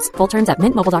month. Slows full terms at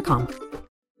mintmobile.com.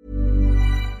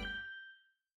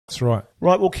 That's right.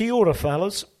 Right, well, kia ora,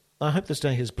 fellas. I hope this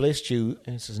day has blessed you.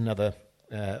 This is another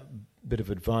bit of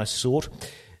advice sought.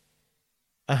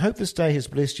 I hope this day has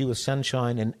blessed you with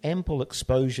sunshine and ample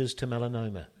exposures to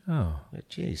melanoma. Oh.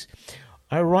 Jeez.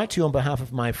 I write to you on behalf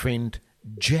of my friend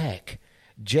Jack.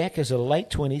 Jack is a late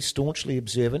 20s, staunchly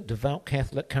observant, devout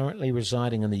Catholic currently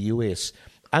residing in the US.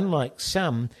 Unlike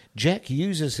some, Jack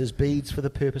uses his beads for the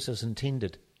purposes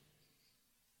intended.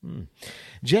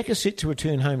 Jack is set to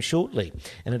return home shortly,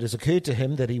 and it has occurred to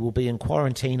him that he will be in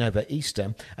quarantine over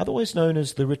Easter, otherwise known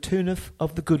as the returneth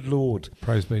of the good Lord.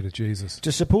 Praise be to Jesus.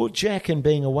 To support Jack in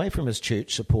being away from his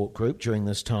church support group during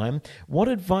this time, what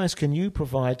advice can you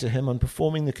provide to him on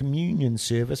performing the communion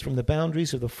service from the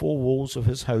boundaries of the 4 walls of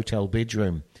his hotel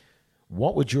bedroom?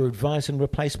 What would your advice in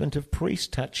replacement of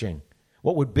priest touching?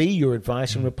 What would be your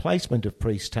advice in replacement of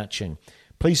priest touching?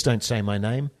 Please don't say my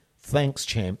name. Thanks,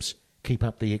 champs. Keep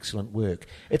up the excellent work.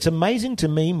 It's amazing to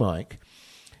me, Mike,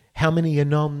 how many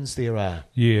anoms there are.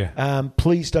 Yeah.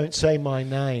 Please don't say my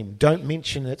name. Don't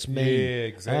mention it's me. Yeah,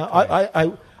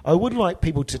 exactly. I would like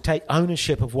people to take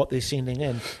ownership of what they're sending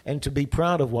in and to be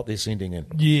proud of what they're sending in.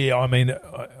 Yeah, I mean,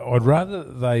 I'd rather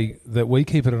that we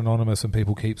keep it anonymous and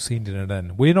people keep sending it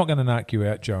in. We're not going to knock you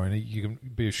out, Joe, and you can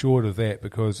be assured of that,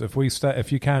 because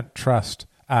if you can't trust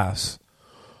us,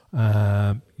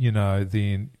 then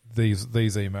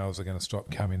these emails are going to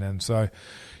stop coming in. So,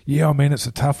 yeah, I mean, it's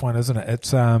a tough one, isn't it?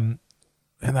 It's and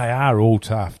they are all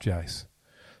tough, Jace.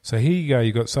 So here you go.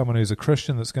 You've got someone who's a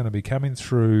Christian that's going to be coming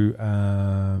through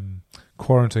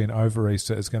quarantine over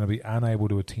Easter, is going to be unable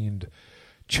to attend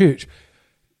church.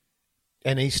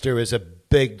 And Easter is a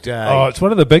big day. Oh, it's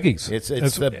one of the biggies. It's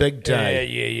the big day.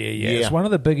 Yeah. It's one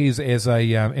of the biggies as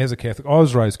a Catholic. I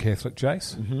was raised Catholic,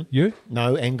 Jace. Mm-hmm. You?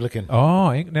 No, Anglican.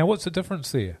 Oh, now what's the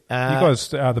difference there? You guys,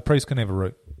 the priest can have a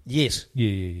root. Yes.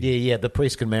 Yeah. The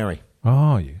priest can marry.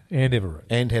 Oh, yeah,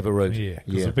 and have a root. Yeah.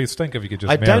 Because it'd be a stink if you could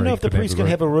just I marry. don't know if the priest can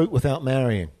have a root without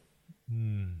marrying.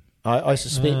 I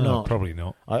suspect not. Probably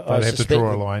not. I They'd have to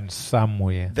draw a line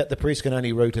somewhere. That the priest can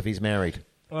only root if he's married.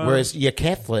 Whereas you're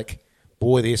Catholic,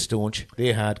 boy, they're staunch.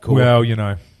 They're hardcore. Well,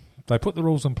 They put the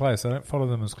rules in place. They don't follow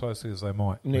them as closely as they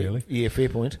might, really. Yeah, fair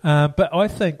point. But I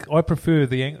think I prefer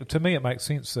to me it makes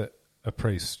sense that a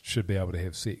priest should be able to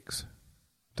have sex.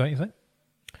 Don't you think?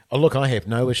 Oh, look, I have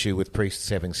no issue with priests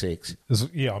having sex.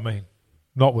 Yeah, I mean,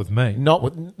 not with me. Not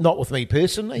with me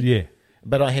personally. Yeah.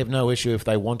 But I have no issue if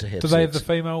they want to have Do sex. they have the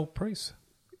female priests?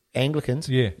 Anglicans?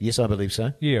 Yeah. Yes, I believe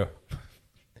so. Yeah.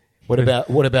 What about?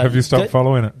 Have you stopped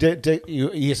following it?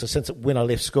 Yes, since when I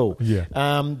left school. Yeah.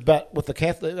 But with the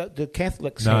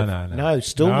Catholics No, have, no.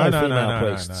 still no female no,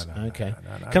 priests. no, Okay.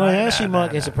 no, Can I ask you,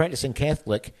 Mike, as a practicing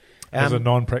Catholic, As a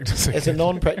non-practicing. as a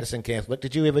non-practicing Catholic,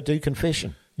 did you ever do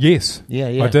confession? Yes. Yeah,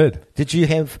 yeah. I did. Did you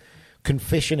have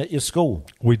confession at your school?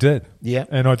 We did. Yeah.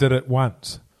 And I did it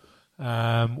once.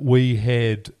 We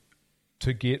had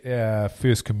to get our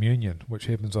first communion, which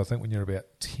happens, I think, when you're about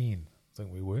 10. I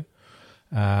think we were.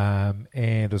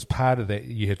 And as part of that,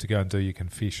 you had to go and do your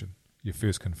confession, your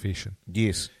first confession.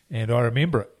 Yes. And I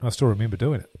remember it. I still remember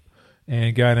doing it.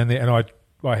 And going in there, and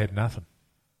I had nothing.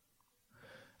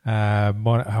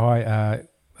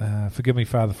 Forgive me,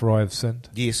 Father, for I have sinned.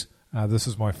 Yes. This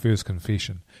is my first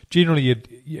confession. Generally,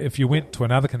 if you went to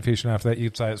another confession after that,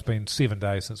 you'd say it's been 7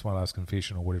 days since my last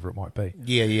confession or whatever it might be.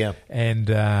 Yeah, yeah. And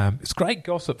it's great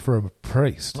gossip for a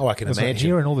priest. Oh, I can Isn't it? imagine.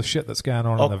 Hearing all the shit that's going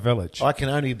on in the village. I can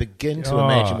only begin to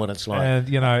imagine what it's like. And,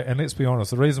 and let's be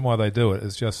honest, the reason why they do it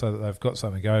is just so that they've got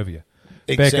something over you.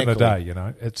 Exactly. Back in the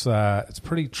day, it's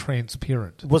pretty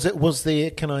transparent. Was there,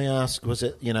 can I ask, was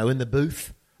it, in the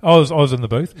booth? I was in the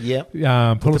booth.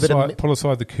 Yeah. Pull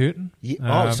aside the curtain.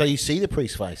 Yeah. So you see the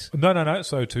priest's face? No.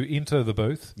 So to enter the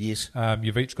booth, yes,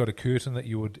 you've each got a curtain that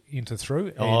you would enter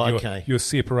through. And okay. You're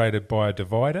separated by a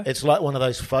divider. It's like one of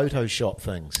those Photoshop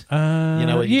things. Yeah.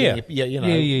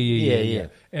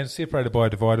 And separated by a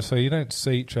divider, so you don't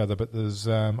see each other. But there's,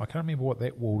 I can't remember what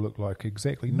that wall looked like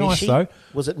exactly. Meshy? Nice though.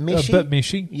 Was it meshy? A bit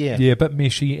meshy. Yeah, a bit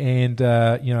meshy, and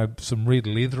some red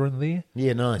leather in there.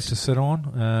 Yeah, nice to sit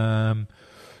on.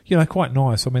 Quite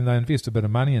nice. I mean, they invest a bit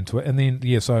of money into it. And then,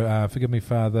 so forgive me,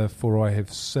 Father, for I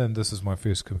have sinned. This is my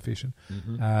first confession.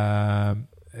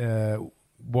 Mm-hmm.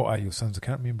 What are your sins? I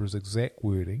can't remember his exact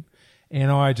wording.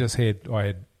 And I couldn't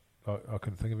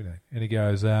think of anything. And he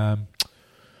goes, you're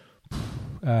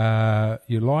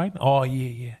lying? Oh,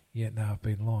 yeah. No, I've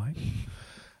been lying.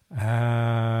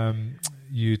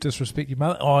 You disrespect your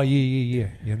mother? Oh, yeah.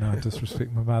 I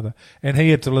disrespect my mother. And he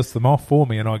had to list them off for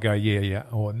me, and I go, yeah.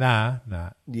 Or nah.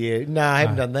 Yeah, I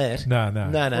haven't done that.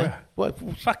 No. What?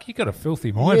 Fuck, you got a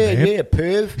filthy mind, man. Yeah,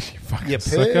 perv. You fucking perv.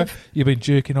 sucker. You've been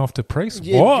jerking off to priests?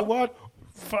 Yeah, what?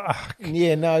 Fuck.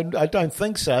 Yeah, no, I don't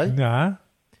think so. Nah.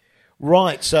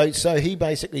 Right, so he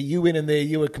basically, you went in there,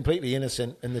 you were completely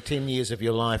innocent in the 10 years of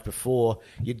your life before,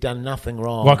 you'd done nothing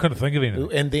wrong. Well, I couldn't think of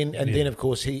anything. And then of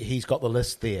course, he's got the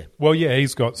list there. Well, yeah,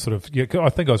 he's got sort of, I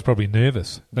think I was probably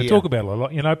nervous. They talk about it a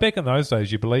lot. Back in those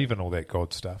days, you believe in all that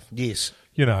God stuff. Yes.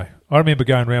 I remember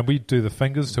going around, we'd do the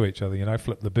fingers to each other,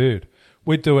 flip the bird.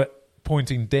 We'd do it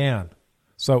pointing down,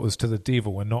 so it was to the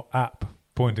devil and not up.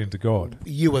 Pointing to God.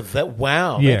 You were that?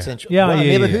 Wow. Yeah. That's interesting. Well, I've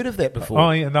never heard of that before.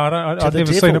 Oh, yeah. No, I've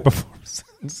never seen it before.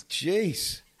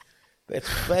 Jeez. That's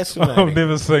fascinating. I've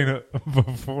never seen it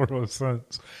before or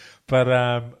since. But,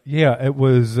 it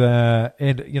was,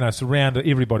 surrounded,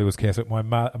 everybody was Catholic.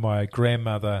 My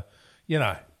grandmother,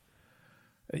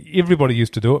 everybody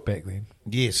used to do it back then.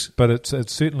 Yes. But it's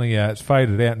certainly, it's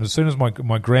faded out. And as soon as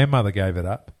my grandmother gave it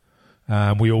up,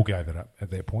 we all gave it up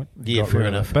at that point. Yeah, fair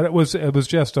enough. But it was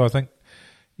just, I think,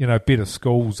 better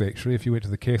schools, actually. If you went to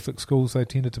the Catholic schools, they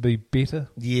tended to be better.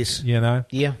 Yes. Yeah.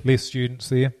 Less students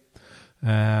there.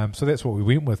 So that's what we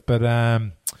went with. But,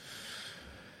 I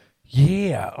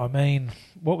mean,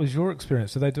 what was your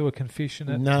experience? Do they do a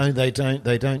confession? No, they don't.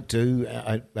 They don't do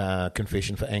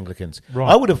confession for Anglicans.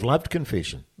 Right. I would have loved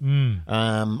confession. Mm.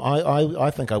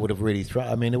 I think I would have really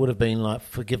I mean, it would have been like,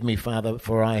 forgive me, Father,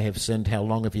 for I have sinned. How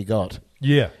long have you got?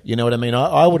 Yeah. You know what I mean?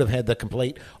 I would have had the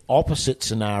complete opposite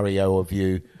scenario of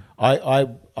you. I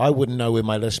wouldn't know where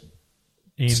my list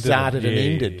started and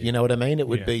ended. Yeah. You know what I mean? It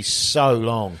would be so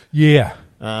long. Yeah.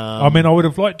 I mean, I would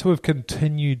have liked to have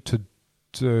continued to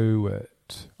do it.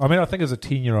 I mean, I think as a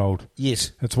 10-year-old,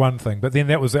 yes, it's one thing. But then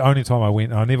that was the only time I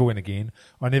went. I never went again.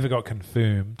 I never got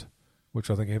confirmed, which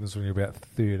I think happens when you're about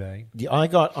 13. Yeah, I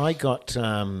got.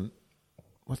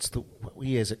 What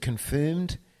year is it?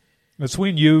 Confirmed? It's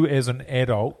when you, as an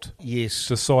adult, yes,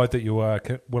 decide that you are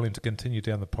willing to continue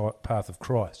down the path of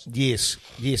Christ. Yes,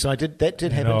 I did. That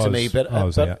did happen to me, but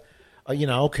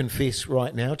I'll confess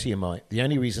right now to you, Mike. The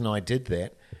only reason I did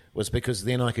that was because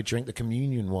then I could drink the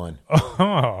communion wine.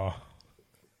 Oh.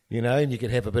 And you could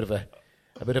have a bit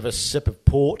of a sip of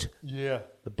port. Yeah.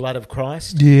 The blood of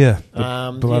Christ. Yeah.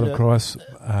 The blood of Christ.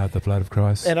 The blood of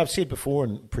Christ. And I've said before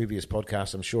in previous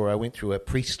podcasts, I'm sure, I went through a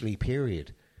priestly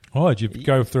period. Oh, did you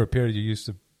go through a period you used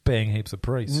to bang heaps of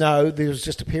priests? No, there was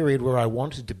just a period where I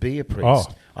wanted to be a priest.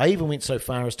 Oh. I even went so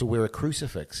far as to wear a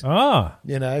crucifix. Ah.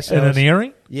 You know, so And an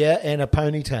earring? Yeah, and a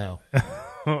ponytail.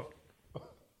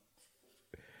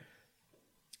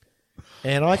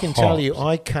 And I can tell you,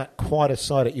 I cut quite a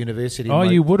sight at university. Oh,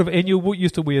 you would have, and you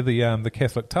used to wear the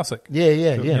Catholic tussock. Yeah.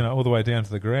 You know, all the way down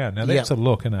to the ground. Now that's a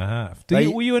look and a half.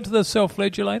 Were you into the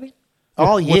self-flagellating?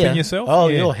 Oh, yeah. Whipping yourself? Oh,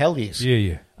 yeah. Hell yes.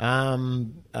 Yeah.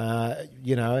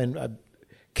 You know, and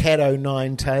cat o'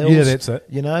 nine tails. Yeah, that's it.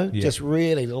 You know, just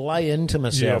really lay into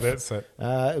myself. Yeah, that's it.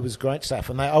 It was great stuff.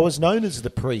 And I was known as the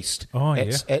priest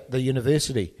at the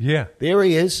university. Yeah. There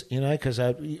he is, you know, because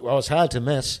I was hard to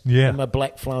miss. Yeah. In my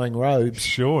black flowing robes.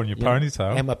 Sure, and your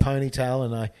ponytail. And my ponytail,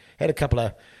 and I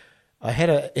had I had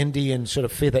an Indian sort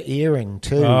of feather earring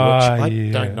too, which Ah, I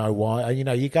yeah. don't know why. You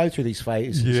know, you go through these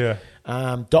phases. Yeah.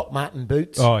 Doc Marten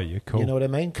boots. Oh, yeah, cool. You know what I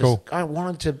mean? 'Cause Cool. I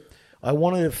wanted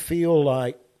to feel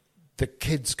like the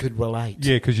kids could relate.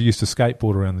 Yeah, because you used to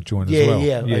skateboard around the joint as well.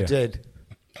 Yeah, I did.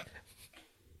 I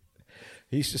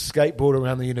used to skateboard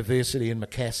around the university in my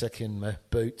cassock and my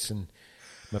boots and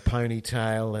my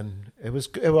ponytail, and it was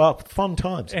fun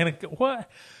times. And what?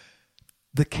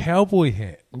 The cowboy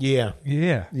hat. Yeah.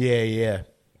 Yeah.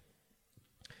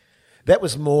 That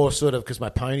was more sort of because my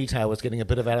ponytail was getting a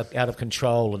bit of out of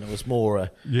control, and it was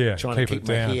more trying to keep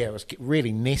my hair. It was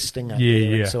really nesting up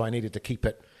there, and so I needed to keep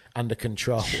it under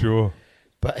control. Sure.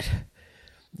 But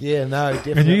yeah, no,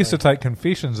 definitely. And you used to take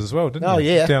confessions as well, didn't you? Oh,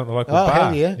 yeah. Down at the local Oh, bar.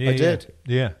 hell yeah, I did.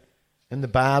 Yeah. in the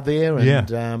bar there,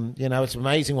 and you know, it's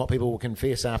amazing what people will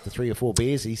confess after 3 or 4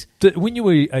 beersies. When you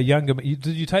were a younger, did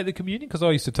you take the communion? Because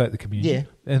I used to take the communion.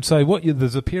 Yeah. And so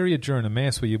there's a period during a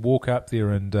mass where you walk up there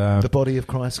and The body of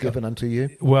Christ given unto you.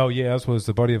 well, yeah, ours was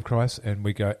the body of Christ, and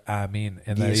we go Amen,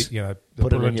 and Yes. they they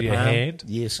Put it in into your your palm. hand.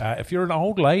 Yes. If you're an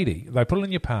old lady, they put it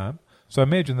in your palm. So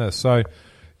imagine this. So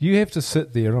you have to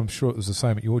sit there. I'm sure it was the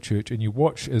same at your church, and you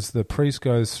watch as the priest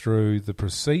goes through the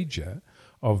procedure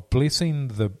of blessing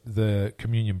the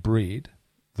communion bread,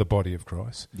 the body of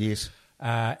Christ. Yes.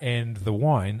 And the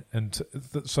wine, and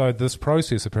so this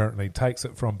process apparently takes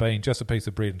it from being just a piece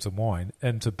of bread and some wine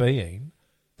into being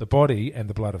the body and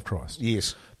the blood of Christ.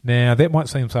 Yes. Now, that might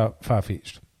seem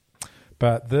far-fetched,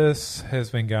 but this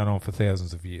has been going on for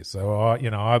thousands of years, so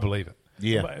I believe it.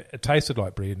 Yeah. It tasted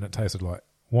like bread and it tasted like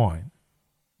wine,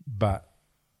 but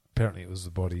apparently it was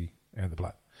the body and the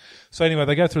blood. So anyway,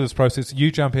 they go through this process. You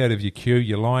jump out of your queue,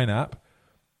 you line up.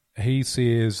 He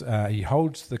says, he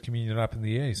holds the communion up in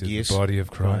the air. He says, Yes. the body of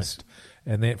Christ.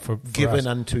 And that for Given us,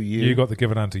 unto you. You got the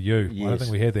given unto you. I don't Yes.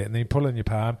 think we had that. And then you put it in your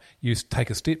palm. You take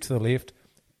a step to the left,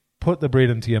 put the bread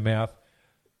into your mouth,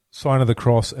 sign of the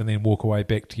cross, and then walk away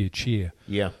back to your chair.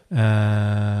 Yeah.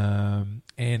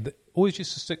 And always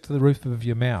used to stick to the roof of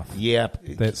your mouth. Yeah.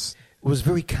 That's It was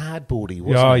very cardboardy,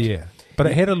 wasn't oh it? yeah, but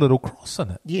it had a little cross in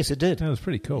it. Yes, it did. That was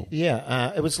pretty cool.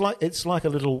 Yeah. It's like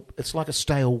a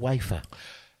stale wafer.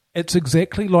 It's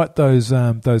exactly like those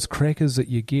crackers that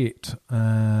you get.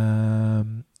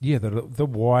 The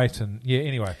white and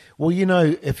anyway. Well, you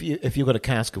know, if you've got a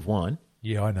cask of wine,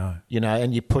 Yeah, I know. you know,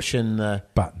 and you push in the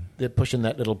Button. they're pushing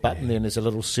that little button there, and there's a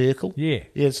little circle. Yeah.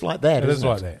 It's like that. It is isn't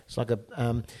like that. It's like a.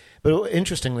 But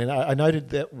interestingly, I noted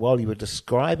that while you were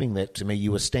describing that to me,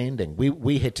 you were standing.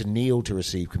 We had to kneel to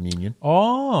receive communion.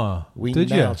 Oh, We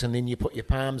did knelt, you? and then you put your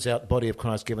palms out. Body of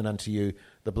Christ given unto you,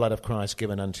 the blood of Christ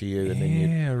given unto you, and then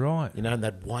Yeah, right. and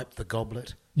they'd wipe the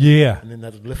goblet. Yeah. And then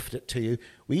they'd lift it to you.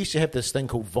 We used to have this thing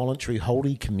called voluntary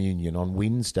Holy Communion on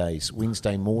Wednesday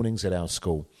mornings at our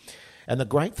school. And the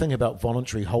great thing about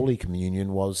voluntary Holy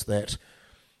Communion was that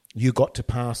you got to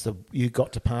pass the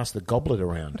goblet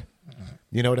around.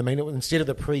 You know what I mean? Instead of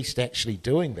the priest actually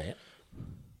doing that,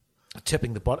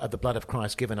 tipping the blood of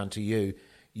Christ given unto you,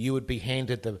 you would be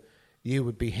handed the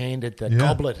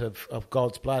goblet of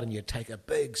God's blood, and you'd take a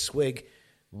big swig,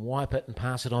 wipe it, and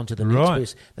pass it on to the next Right.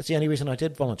 person. That's the only reason I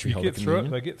did voluntary You Holy get through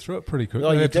Communion. it. They get through it pretty quick. Oh,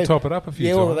 They you have to do. top it up a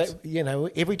few Well, times.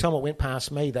 every time it went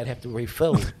past me, they'd have to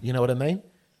refill. You know what I mean?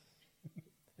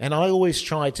 And I always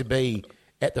try to be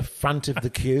at the front of the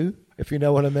queue, if you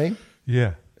know what I mean.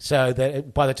 Yeah. So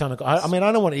that by the time I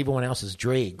don't want everyone else's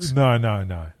dregs. No.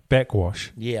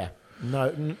 Backwash. Yeah,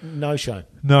 no show.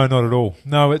 No, not at all.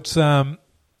 No, it's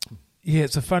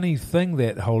it's a funny thing,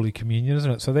 that Holy Communion, isn't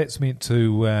it? So that's meant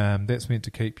to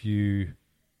keep you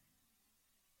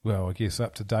well, I guess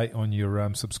up to date on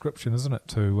your subscription, isn't it,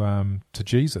 to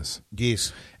Jesus?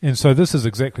 Yes. And so this is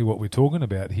exactly what we're talking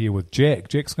about here with Jack.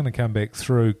 Jack's going to come back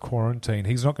through quarantine.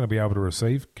 He's not going to be able to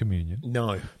receive communion.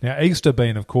 No. Now, Easter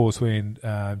being, of course, when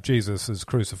Jesus is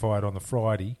crucified on the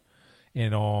Friday,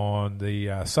 and on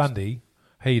the Sunday,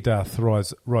 he doth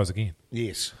rise again.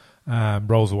 Yes.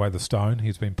 Rolls away the stone.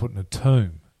 He's been put in a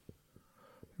tomb.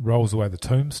 Rolls away the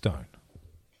tombstone.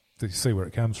 Do you see where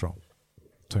it comes from?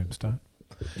 Tombstone.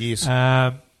 Yes.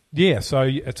 Yeah, so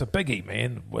it's a biggie,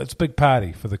 man. It's a big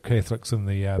party for the Catholics and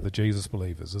the Jesus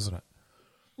believers, isn't it?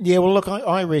 Yeah, well, look,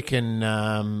 I reckon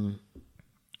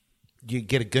you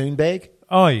get a goon bag.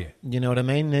 Oh, yeah. You know what I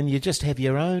mean? And you just have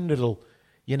your own little,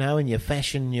 and you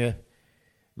fashion your...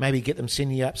 Maybe get them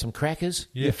sending you up some crackers.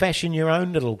 Yeah. You fashion your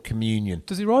own little communion.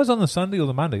 Does he rise on the Sunday or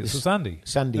the Monday? It's the Sunday.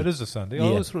 Sunday. It is a Sunday. Yeah. I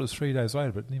always thought it was 3 days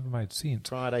later, but it never made sense.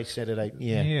 Friday, Saturday,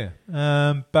 yeah.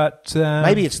 Yeah. But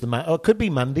maybe it's it could be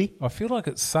Monday. I feel like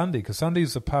it's Sunday because Sunday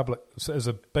is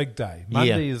a big day.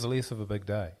 Monday is less of a big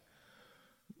day.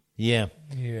 Yeah.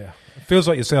 Yeah. It feels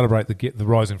like you celebrate the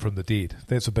rising from the dead.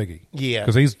 That's a biggie. Yeah.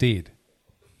 Because he's dead,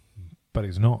 but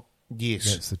he's not.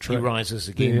 Yes. That's the trick. He rises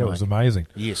again. Yeah, it was amazing.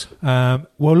 Yes. Well,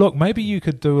 look, maybe you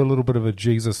could do a little bit of a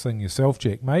Jesus thing yourself,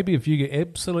 Jack. Maybe if you get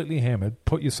absolutely hammered,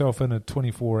 put yourself in a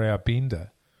 24-hour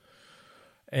bender,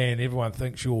 and everyone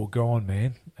thinks you're all gone,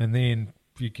 man. And then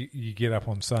you get up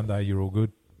on Sunday, you're all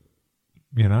good.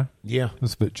 Yeah.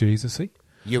 It's a bit Jesus-y.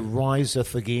 You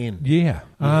riseth again. Yeah.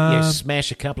 You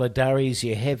smash a couple of durries,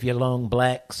 you have your long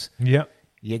blacks. Yeah.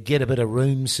 You get a bit of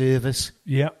room service.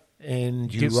 Yeah.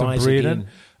 And you get rise some bread again. in.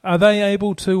 Are they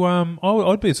able to...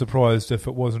 I'd be surprised if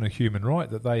it wasn't a human right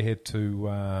that they had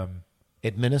to...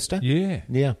 administer? Yeah.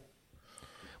 Yeah.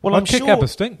 Well, I'd kick up a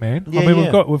stink, man. Yeah, I mean,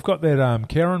 yeah. we've got that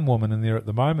Karen woman in there at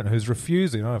the moment who's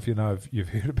refusing. I don't know if you've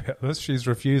heard about this. She's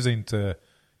refusing to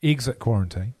exit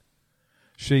quarantine.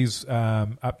 She's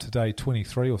up to day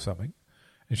 23 or something,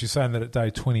 and she's saying that at day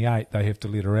 28 they have to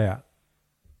let her out,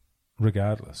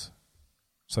 regardless.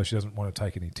 So she doesn't want to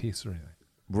take any tests or anything.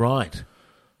 Right.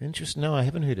 Interesting. No, I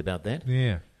haven't heard about that.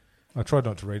 Yeah, I tried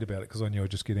not to read about it because I knew I'd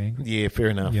just get angry. Yeah, fair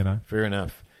enough. Fair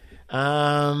enough.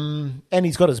 And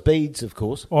he's got his beads, of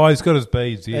course. Oh, he's got his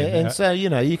beads, yeah. And so,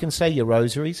 you can say your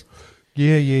rosaries.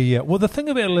 Yeah. Well, the thing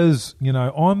about it is,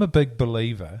 I'm a big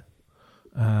believer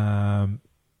that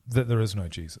there is no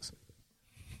Jesus.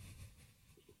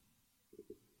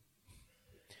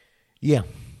 Yeah.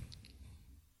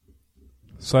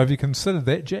 So have you considered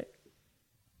that, Jack?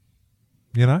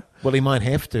 Well, he might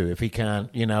have to if he can't,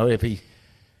 if he...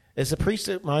 As the priest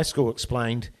at my school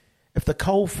explained, if the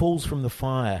coal falls from the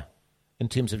fire, in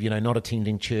terms of, not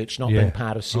attending church, not being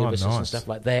part of services and stuff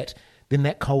like that, then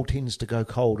that coal tends to go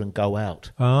cold and go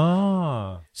out.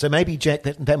 Ah. So maybe, Jack,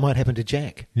 that might happen to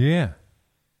Jack. Yeah.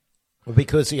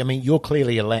 Because, you're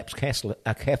clearly a lapsed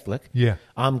Catholic. Yeah.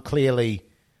 I'm clearly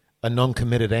a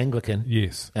non-committed Anglican.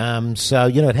 Yes. So,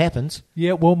 it happens.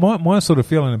 Yeah, well, my sort of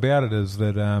feeling about it is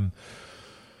that,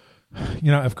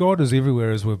 if God is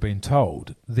everywhere as we've been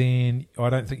told, then I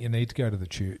don't think you need to go to the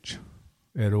church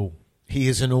at all. He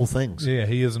is in all things. Yeah,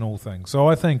 he is in all things. So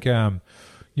I think, I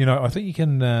think you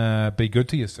can be good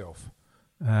to yourself.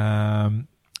 And,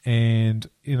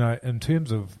 in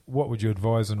terms of what would you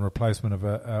advise in replacement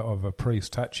of a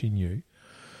priest touching you,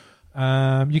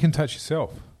 you can touch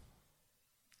yourself.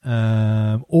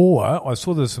 Or I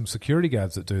saw there's some security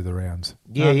guards that do the rounds.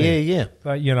 Yeah.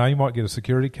 But, you might get a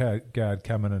security guard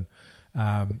come in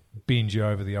and bend you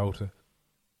over the altar.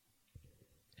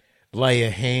 Lay a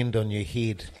hand on your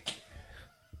head.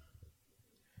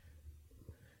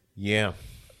 Yeah.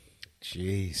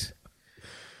 Jeez.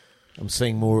 I'm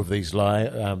seeing more of these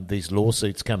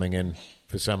lawsuits coming in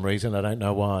for some reason. I don't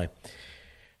know why.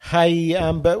 Hey,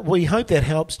 but we hope that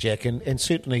helps, Jack, and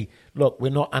certainly, look, we're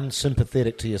not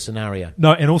unsympathetic to your scenario.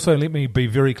 No, and also let me be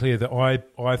very clear that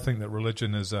I think that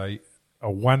religion is a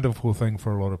wonderful thing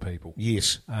for a lot of people.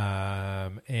 Yes.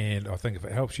 And I think if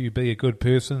it helps you be a good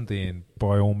person, then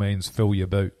by all means fill your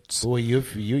boots. Boy,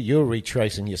 you're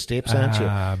retracing your steps, aren't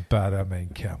you? But, I mean,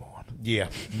 come on. Yeah.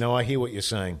 No, I hear what you're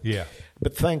saying. Yeah.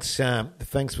 But thanks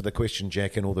for the question,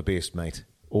 Jack, and all the best, mate.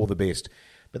 All the best.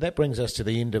 But that brings us to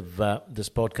the end of this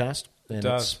podcast. And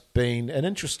it's been an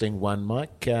interesting one,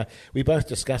 Mike. We both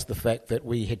discussed the fact that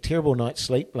we had terrible night's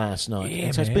sleep last night. Yeah,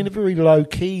 and so man. it's been a very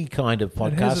low-key kind of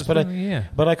podcast.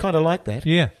 But I kind of like that.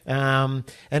 Yeah. And,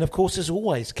 of course, as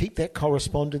always, keep that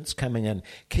correspondence coming in.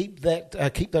 Keep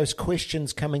those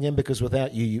questions coming in, because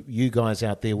without you guys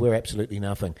out there, we're absolutely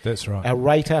nothing. That's right.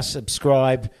 Rate us,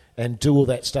 subscribe, and do all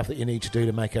that stuff that you need to do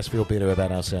to make us feel better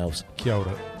about ourselves. Kia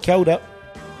ora. Kia ora.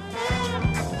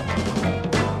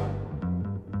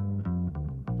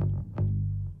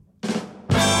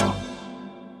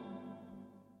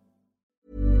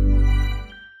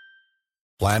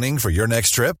 Planning for your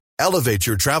next trip? Elevate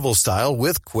your travel style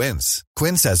with Quince.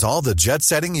 Quince has all the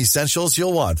jet-setting essentials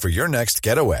you'll want for your next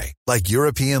getaway, like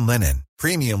European linen,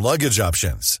 premium luggage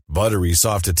options, buttery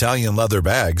soft Italian leather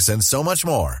bags, and so much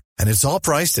more. And it's all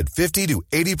priced at 50 to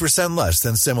 80% less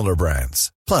than similar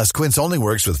brands. Plus, Quince only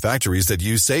works with factories that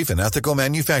use safe and ethical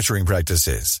manufacturing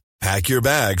practices. Pack your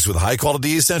bags with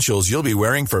high-quality essentials you'll be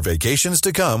wearing for vacations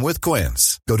to come with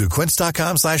Quince. Go to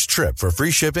quince.com/trip for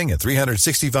free shipping and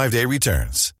 365-day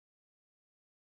returns.